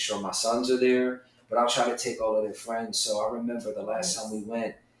to make sure my sons are there, but I'll try to take all of their friends. So I remember the last time we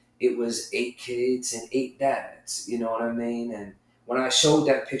went, it was 8 kids and 8 dads. You know what I mean? And when I showed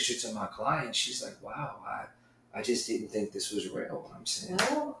that picture to my client, she's like, wow, I just didn't think this was real, what I'm saying.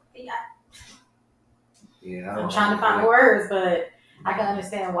 Well, yeah, I'm trying to find words, but I can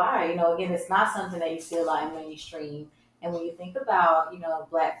understand why. Again, it's not something that you see a lot in mainstream. And when you think about,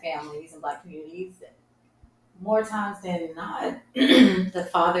 black families and black communities, more times than not, the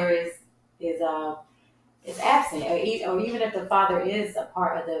father is absent, or even if the father is a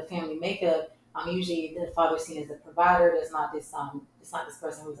part of the family makeup, usually the father is seen as a provider. There's not this it's not this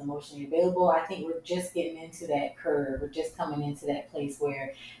person who's emotionally available. I think we're just getting into that curve. We're just coming into that place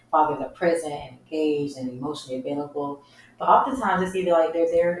where fathers are present and engaged and emotionally available. But oftentimes it's either like they're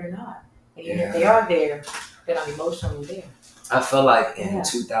there or they're not. And even if they are there, they're not emotionally there. I feel like in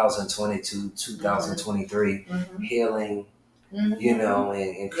 2022, 2023, healing,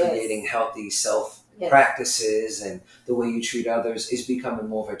 and creating healthy self practices and the way you treat others is becoming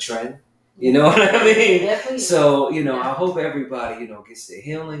more of a trend. You know what I mean? Definitely. So, I hope everybody, gets the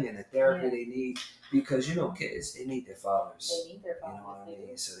healing and the therapy they need because, kids, they need their fathers. They need their fathers. You know what I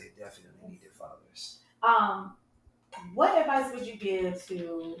mean? So they definitely need their fathers. What advice would you give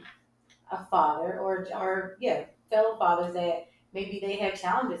to a father or fellow fathers that maybe they have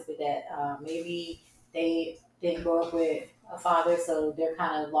challenges with that? Maybe they didn't grow up with a father, so they're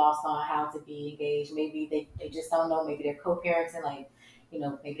kind of lost on how to be engaged. Maybe they just don't know. Maybe they're co-parenting,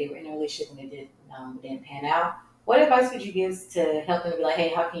 maybe they were in a relationship and it didn't pan out. What advice would you give to help them be like, hey,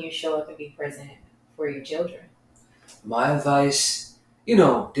 how can you show up and be present for your children? My advice,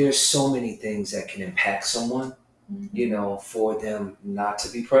 there's so many things that can impact someone, for them not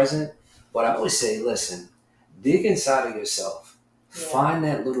to be present. But I would say, listen, dig inside of yourself. Find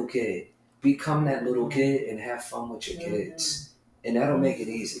that little kid. Become that little kid and have fun with your kids. And that'll make it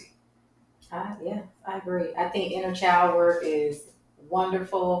easy. I agree. I think inner child work is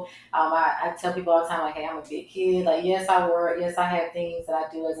wonderful. I tell people all the time, like, hey, I'm a big kid. Like, yes, I work. Yes, I have things that I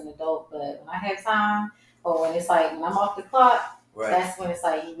do as an adult. But when I have time, or when it's like, when I'm off the clock, that's when it's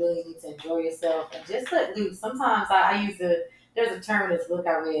like you really need to enjoy yourself and just let loose. Sometimes I use there's a term in this book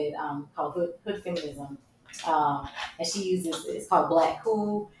I read called hood feminism. and she uses it's called Black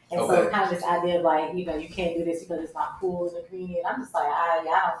Cool, and so Okay. kind of this idea of like you can't do this because it's not cool in the community. And I'm just like I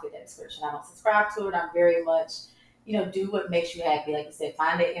don't fit that description. I don't subscribe to it. I'm very much do what makes you happy. Like you said,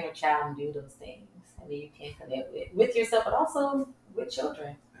 find that inner child and do those things, and then you can connect with yourself, but also with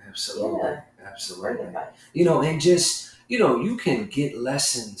children. Absolutely. Yeah. Absolutely. Great advice. And just, you can get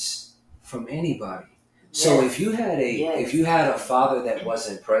lessons from anybody. So if you had a father that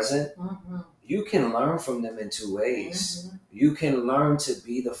wasn't present, you can learn from them in two ways. You can learn to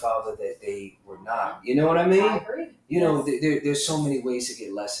be the father that they were not. You know what I mean? I agree. There's so many ways to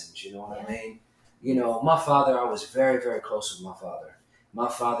get lessons. You know what I mean? My father, I was very, very close with my father. My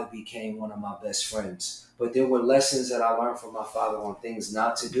father became one of my best friends. But there were lessons that I learned from my father on things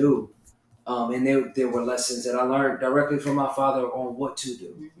not to do. And there were lessons that I learned directly from my father on what to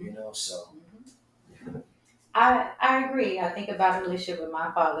do. So. I agree. I think about a relationship with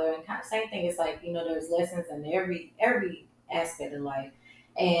my father, and kind of same thing. It's like there's lessons in every aspect of life,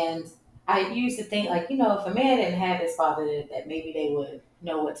 and I used to think like if a man didn't have his father, that maybe they would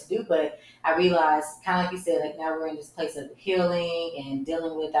know what to do. But I realized, kind of like you said, like now we're in this place of healing and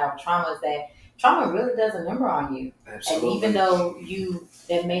dealing with our traumas. That trauma really does a number on you, Absolutely. and even though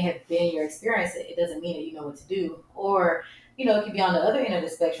that may have been your experience, it doesn't mean that you know what to do. Or it could be on the other end of the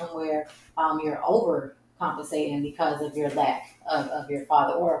spectrum where you're over compensating because of your lack of your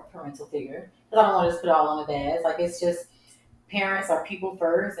father or parental figure. Because I don't want to just put it all on the dads. Like it's just parents are people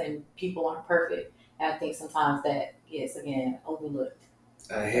first, and people aren't perfect. And I think sometimes that gets again overlooked.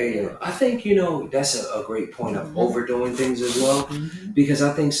 I hear you. I think that's a great point of overdoing things as well, because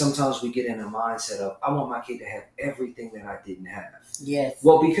I think sometimes we get in a mindset of I want my kid to have everything that I didn't have. Yes.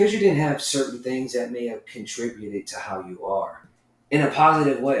 Well, because you didn't have certain things that may have contributed to how you are in a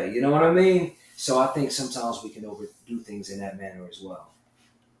positive way. You know what I mean? So I think sometimes we can overdo things in that manner as well.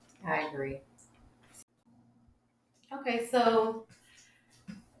 I agree. Okay, so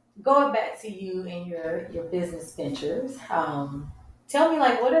going back to you and your business ventures, tell me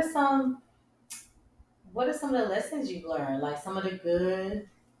like what are some of the lessons you've learned? Like some of the good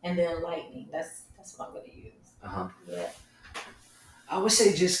and the enlightening. That's what I'm going to use. Uh-huh. Yeah. I would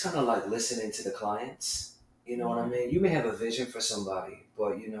say just kind of like listening to the clients. You know what I mean? You may have a vision for somebody,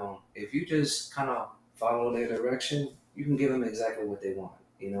 but if you just kind of follow their direction, you can give them exactly what they want.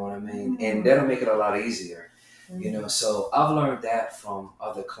 You know what I mean? And that'll make it a lot easier. So I've learned that from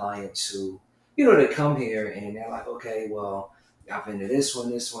other clients who, they come here and they're like, okay, well, I've been to this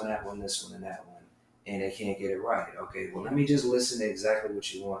one, that one, this one, and that one, and they can't get it right. Okay, well, let me just listen to exactly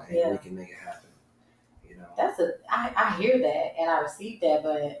what you want, and we can make it happen. I hear that and I receive that,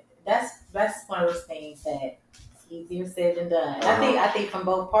 but that's one of those things that easier said than done. I think from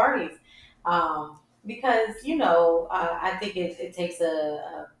both parties, because I think it takes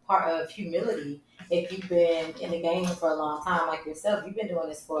a part of humility. If you've been in the game for a long time, like yourself, you've been doing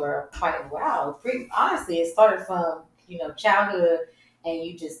this for quite a while. Honestly, it started from childhood, and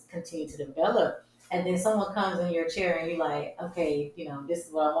you just continue to develop. And then someone comes in your chair and you're like, okay, this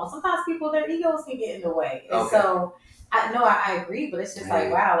is what I want. Sometimes people, their egos can get in the way. And so I know I agree, but it's just like,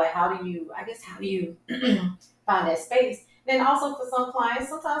 wow, like how do you find that space? Then also for some clients,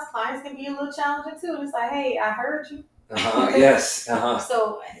 sometimes clients can be a little challenging too. It's like, hey, I heard you. Yes.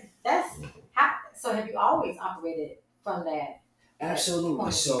 So so have you always operated from that?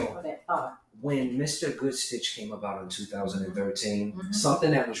 Absolutely. So from that thought? When Mr. Goodstitch came about in 2013,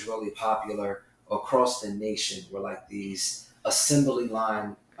 something that was really popular across the nation were like these assembly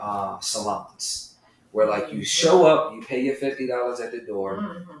line salons, where like you show up, you pay your $50 at the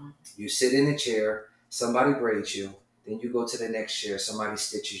door, you sit in a chair, somebody braids you, then you go to the next chair, somebody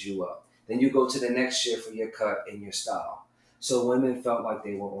stitches you up, then you go to the next chair for your cut and your style. So women felt like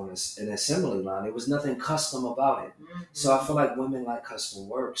they were on an assembly line. There was nothing custom about it. So I feel like women like custom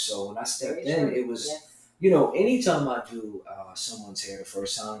work. So when I stepped in, it was, anytime I do someone's hair the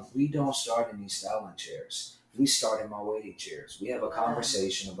first time, we don't start in these styling chairs. We start in my waiting chairs. We have a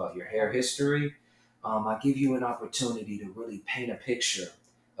conversation about your hair history. I give you an opportunity to really paint a picture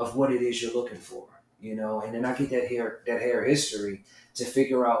of what it is you're looking for, and then I get that hair history to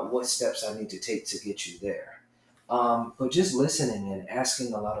figure out what steps I need to take to get you there. But just listening and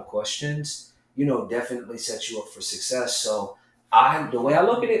asking a lot of questions, definitely sets you up for success. So the way I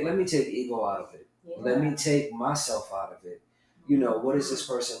look at it, let me take ego out of it. Let me take myself out of it. What is this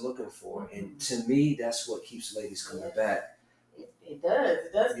person looking for? And to me, that's what keeps ladies coming back. It does.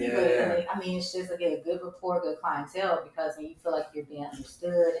 It does keep it. I mean, it's just again a good rapport, good clientele, because when you feel like you're being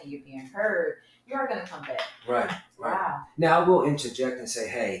understood and you're being heard, you are going to come back. Right. Wow. Now I will interject and say,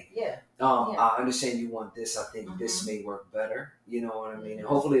 hey, I understand you want this. I think this may work better. You know what I mean? And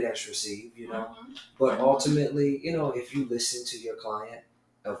hopefully that's received, you know. But ultimately, you know, if you listen to your client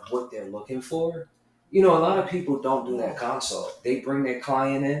of what they're looking for, you know, a lot of people don't do that consult. They bring their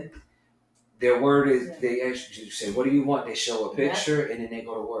client in. Their word is, they actually say, what do you want? They show a picture and then they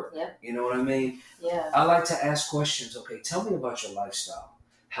go to work. You know what I mean? I like to ask questions. Okay, tell me about your lifestyle.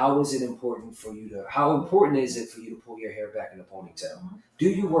 How is it important for you to, how important is it for you to pull your hair back in a ponytail? Do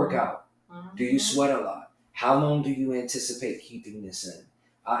you work out? Do you sweat a lot? How long do you anticipate keeping this in?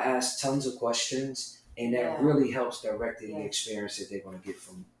 I ask tons of questions, and that really helps direct the experience that they're going to get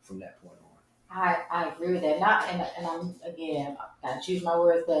from that point on. I agree with that. Not and I'm again I gotta choose my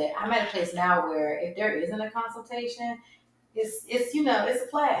words, but I'm at a place now where if there isn't a consultation, it's you know it's a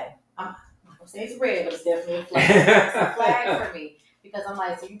flag. I'm not gonna say it's red, but it's definitely a flag. It's a flag for me because I'm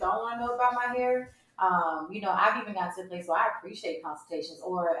like, so you don't want to know about my hair? You know, I've even got to a place where I appreciate consultations,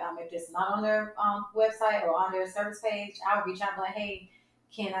 or if it's not on their website or on their service page, I'll reach out and be like, hey,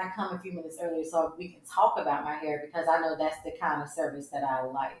 can I come a few minutes earlier so we can talk about my hair because I know that's the kind of service that I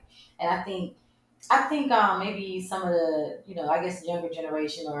like. And I think maybe some of the, you know, I guess younger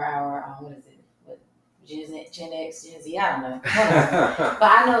generation or our, what is it, what, Gen X, Gen Z, I don't know. Whatever.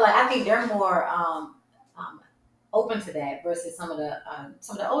 But I know, like, I think they're more open to that versus some of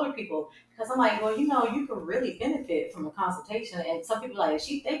the older people. Because I'm like, well, you know, you could really benefit from a consultation. And some people are like,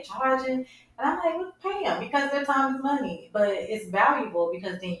 they charging. And I'm like, well, pay them because their time is money. But it's valuable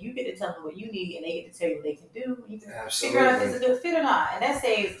because then you get to tell them what you need and they get to tell you what they can do. You can figure out if it's a good fit or not. And that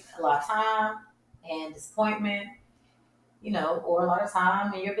saves a lot of time and disappointment, you know, or a lot of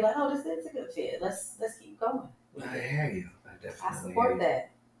time, and you'll be like, "Oh, this is a good fit. Let's keep going." I hear you. I support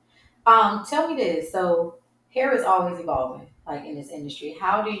that. Tell me this. So, hair is always evolving, like in this industry.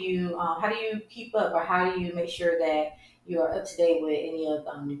 How do you keep up, or how do you make sure that you are up to date with any of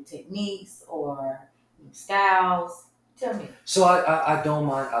new techniques or new styles? Tell me. So I don't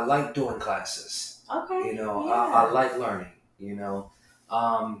mind. I like doing classes. Okay. You know, I like learning. You know.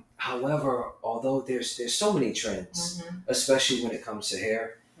 However, although there's so many trends, especially when it comes to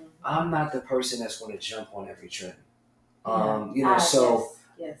hair, I'm not the person that's going to jump on every trend. You know, so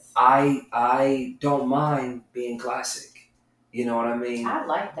yes. I don't mind being classic. You know what I mean? I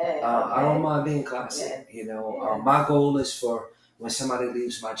like that. Okay. I don't mind being classic. You know, my goal is for when somebody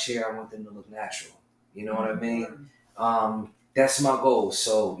leaves my chair, I want them to look natural. You know what I mean? That's my goal.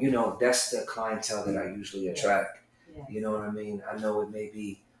 So, you know, that's the clientele that I usually attract. You know what I mean? I know it may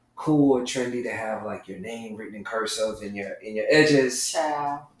be cool or trendy to have like your name written in cursive in your edges.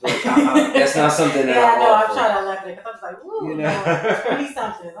 Child. But that's not something that I know. I'm trying to laugh at it because I'm just like, woo, you know, 20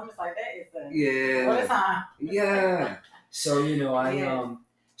 something. I'm just like, that is the what a time. Yeah. So you know, I'm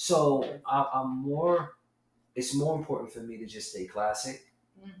more. It's more important for me to just stay classic,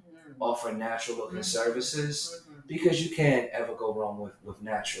 offer natural looking services, because you can't ever go wrong with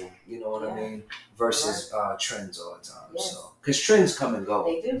natural. You know what I mean? Versus trends all the time. So because trends come and go.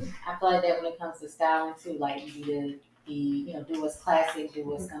 They do. I feel like that when it comes to styling too. Like you need to be, you know, do what's classic, do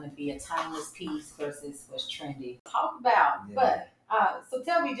what's going to be a timeless piece versus what's trendy. Talk about, but so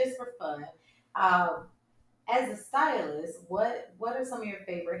tell me just for fun. As a stylist, what are some of your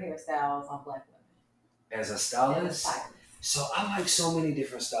favorite hairstyles on Black women? As a stylist, so I like so many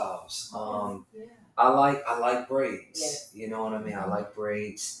different styles. I like braids. Yes. You know what I mean? I like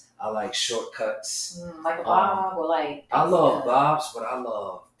braids. I like shortcuts. Like a bob or like. I love bobs, but I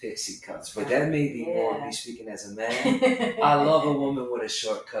love pixie cuts. But that may be more me speaking as a man. I love a woman with a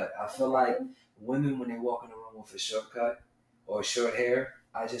shortcut. I feel like women when they walk in the room with a shortcut or short hair,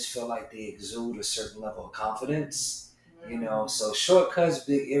 I just feel like they exude a certain level of confidence. You know, so shortcuts,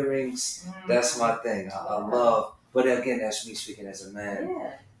 big earrings, that's my thing. I love, but again, that's me speaking as a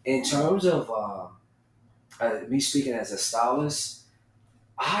man. In terms of me speaking as a stylist,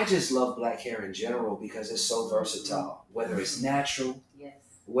 I just love black hair in general because it's so versatile. Whether it's natural,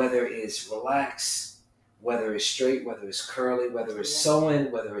 whether it's relaxed, whether it's straight, whether it's curly, whether it's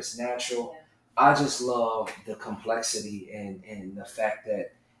sewing, whether it's natural. I just love the complexity and the fact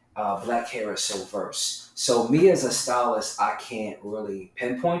that black hair is so verse. So me as a stylist, I can't really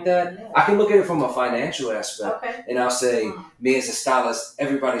pinpoint that. I can look at it from a financial aspect, and I'll say, me as a stylist,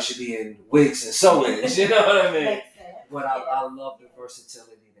 everybody should be in wigs and sew-ins. You know what I mean? But I love the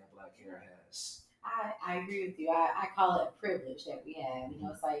versatility that black hair has. I agree with you. I call it a privilege that we have. You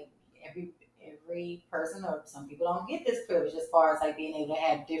know, it's like every person, or some people don't get this privilege as far as like being able to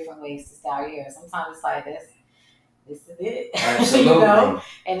have different ways to style your hair. Sometimes it's like this is it. Absolutely. You know?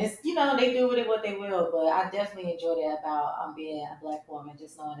 And it's, you know, they do with it what they will, but I definitely enjoy that about being a black woman,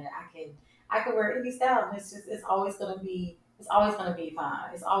 just knowing that I can wear any style, and it's always gonna be it's always gonna be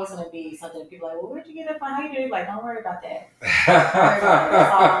fine. It's always gonna be something people are like, well, where'd you get it from? How you do it? Like, don't worry about that. Don't worry about it.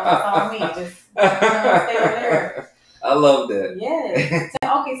 That's all me. Just stay over there. I love that. Yes.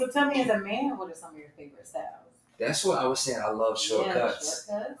 Okay, so tell me, as a man, what are some of your favorite styles? That's what I was saying. I love shortcuts.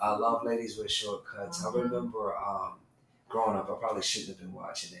 Shortcuts. I love ladies with shortcuts. Mm-hmm. I remember growing up, I probably shouldn't have been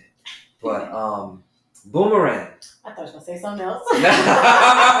watching it, but Boomerang. I thought you were gonna say something else. What was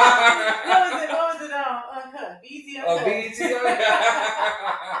it? Uncut. BET Uncut. Oh, BET.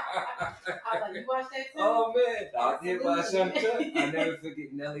 I was like, you watched that too? Oh man, I did watch Uncut. I never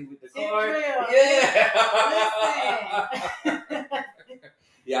forget Nelly with the card. Yeah.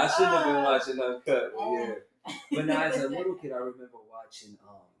 Yeah, I shouldn't have been watching Uncut, but yeah. But now as a little kid, I remember watching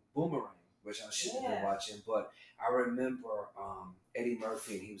Boomerang, which I shouldn't have been watching, but I remember Eddie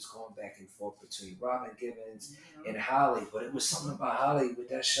Murphy, and he was going back and forth between Robin Givens and Holly, but it was something about Holly with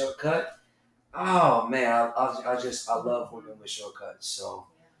that shortcut. Oh man, I love women with shortcuts. So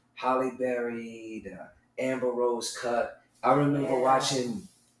Holly Berry, the Amber Rose cut. I remember watching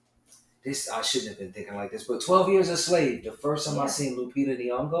this. I shouldn't have been thinking like this, but 12 Years a Slave. The first time I seen Lupita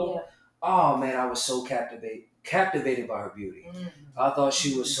Nyong'o, oh man, I was so captivated by her beauty. I thought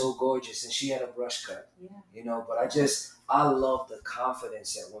she was so gorgeous, and she had a brush cut. You know, but I love the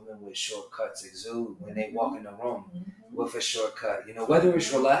confidence that women with shortcuts exude when they walk in the room with a shortcut. You know, whether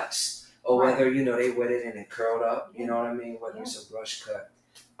it's relaxed or whether, you know, they wet it and it curled up. You know what I mean? Whether it's a brush cut.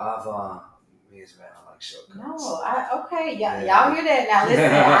 Me as a man, I like shortcuts. No, okay. Y'all hear that? Now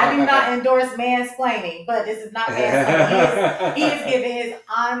listen, I do not endorse mansplaining, but this is not mansplaining. He is giving his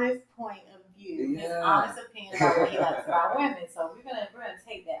honest point of view, his honest opinion about what he likes about women. So we're gonna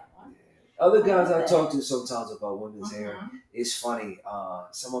take that one. Other guys I talk to sometimes about women's hair, it's funny.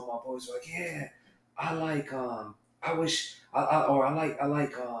 Some of my boys are like, yeah, I like I wish I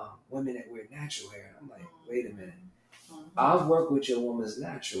like women that wear natural hair. I'm like, wait a minute. I've worked with your woman's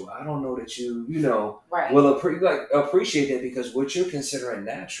natural. I don't know that you will appreciate that, because what you're considering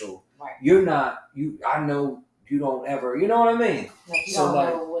natural, you're not. I know you don't ever. You know what I mean? Like you don't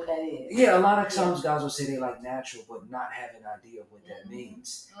know what that is. Yeah, a lot of times guys will say they like natural, but not have an idea of what that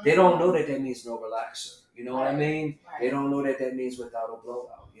means. They don't know that means no relaxer. You know what I mean? They don't know that means without a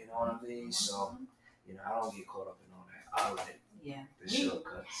blowout. You know what I mean? So, you know, I don't get caught up in all that. I like the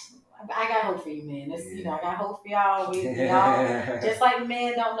shortcuts. I got hope for you, man. You know, I got hope for y'all. Y'all, just like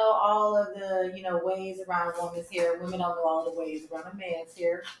men don't know all of the, you know, ways around a woman's hair, women don't know all the ways around a man's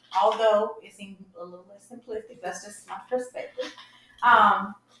hair. Although it seems a little less simplistic. That's just my perspective.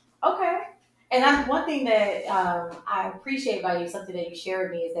 Okay. And one thing that I appreciate about you, something that you shared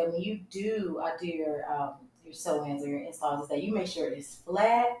with me, is that when you do your sew-ins or your installs, is that you make sure it's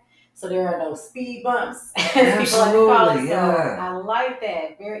flat, so there are no speed bumps. Absolutely, So I like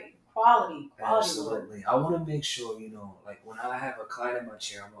that. Very quality. Absolutely. Work. I want to make sure, you know, like when I have a client in my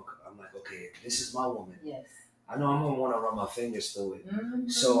chair, I'm like, okay, this is my woman. Yes. I know I'm gonna want to run my fingers through it,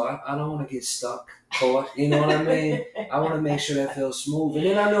 so I don't want to get stuck, caught. You know what I mean? I want to make sure that feels smooth. And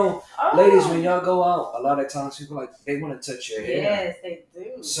then I know, ladies, when y'all go out, a lot of times people they want to touch your hair. Yes, they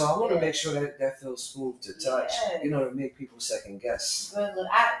do. So I want to make sure that feels smooth to touch. You know, to make people second guess. Good look.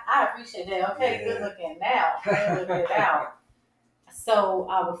 I appreciate that. Okay, good looking now. Good looking now. So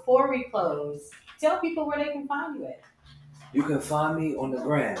before we close, tell people where they can find you at. You can find me on the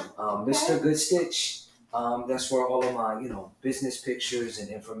gram, Mr. Goodstitch. That's where all of my, you know, business pictures and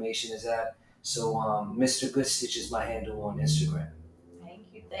information is at. So, Mr. Goodstitch is my handle on Instagram.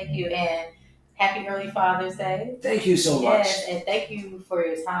 Thank you, and happy early Father's Day. Thank you so much. Yes, and thank you for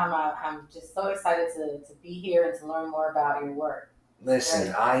your time. I'm just so excited to be here and to learn more about your work.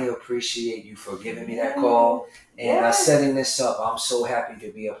 Listen, I appreciate you for giving me that call and setting this up. I'm so happy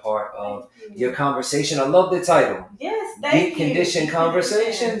to be a part of your conversation. I love the title. Yes, thank you. Deep Condition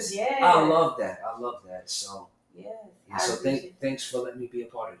Conversations. Yes. I love that. So, so thanks for letting me be a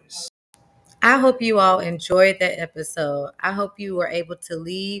part of this. I hope you all enjoyed that episode. I hope you were able to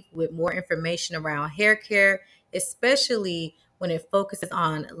leave with more information around hair care, especially when it focuses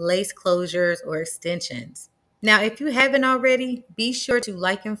on lace closures or extensions. Now, if you haven't already, be sure to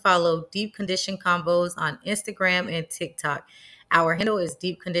like and follow Deep Condition Combos on Instagram and TikTok. Our handle is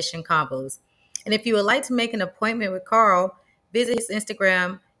Deep Condition Combos. And if you would like to make an appointment with Carl, visit his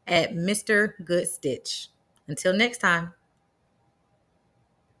Instagram at Mr. Goodstitch. Until next time.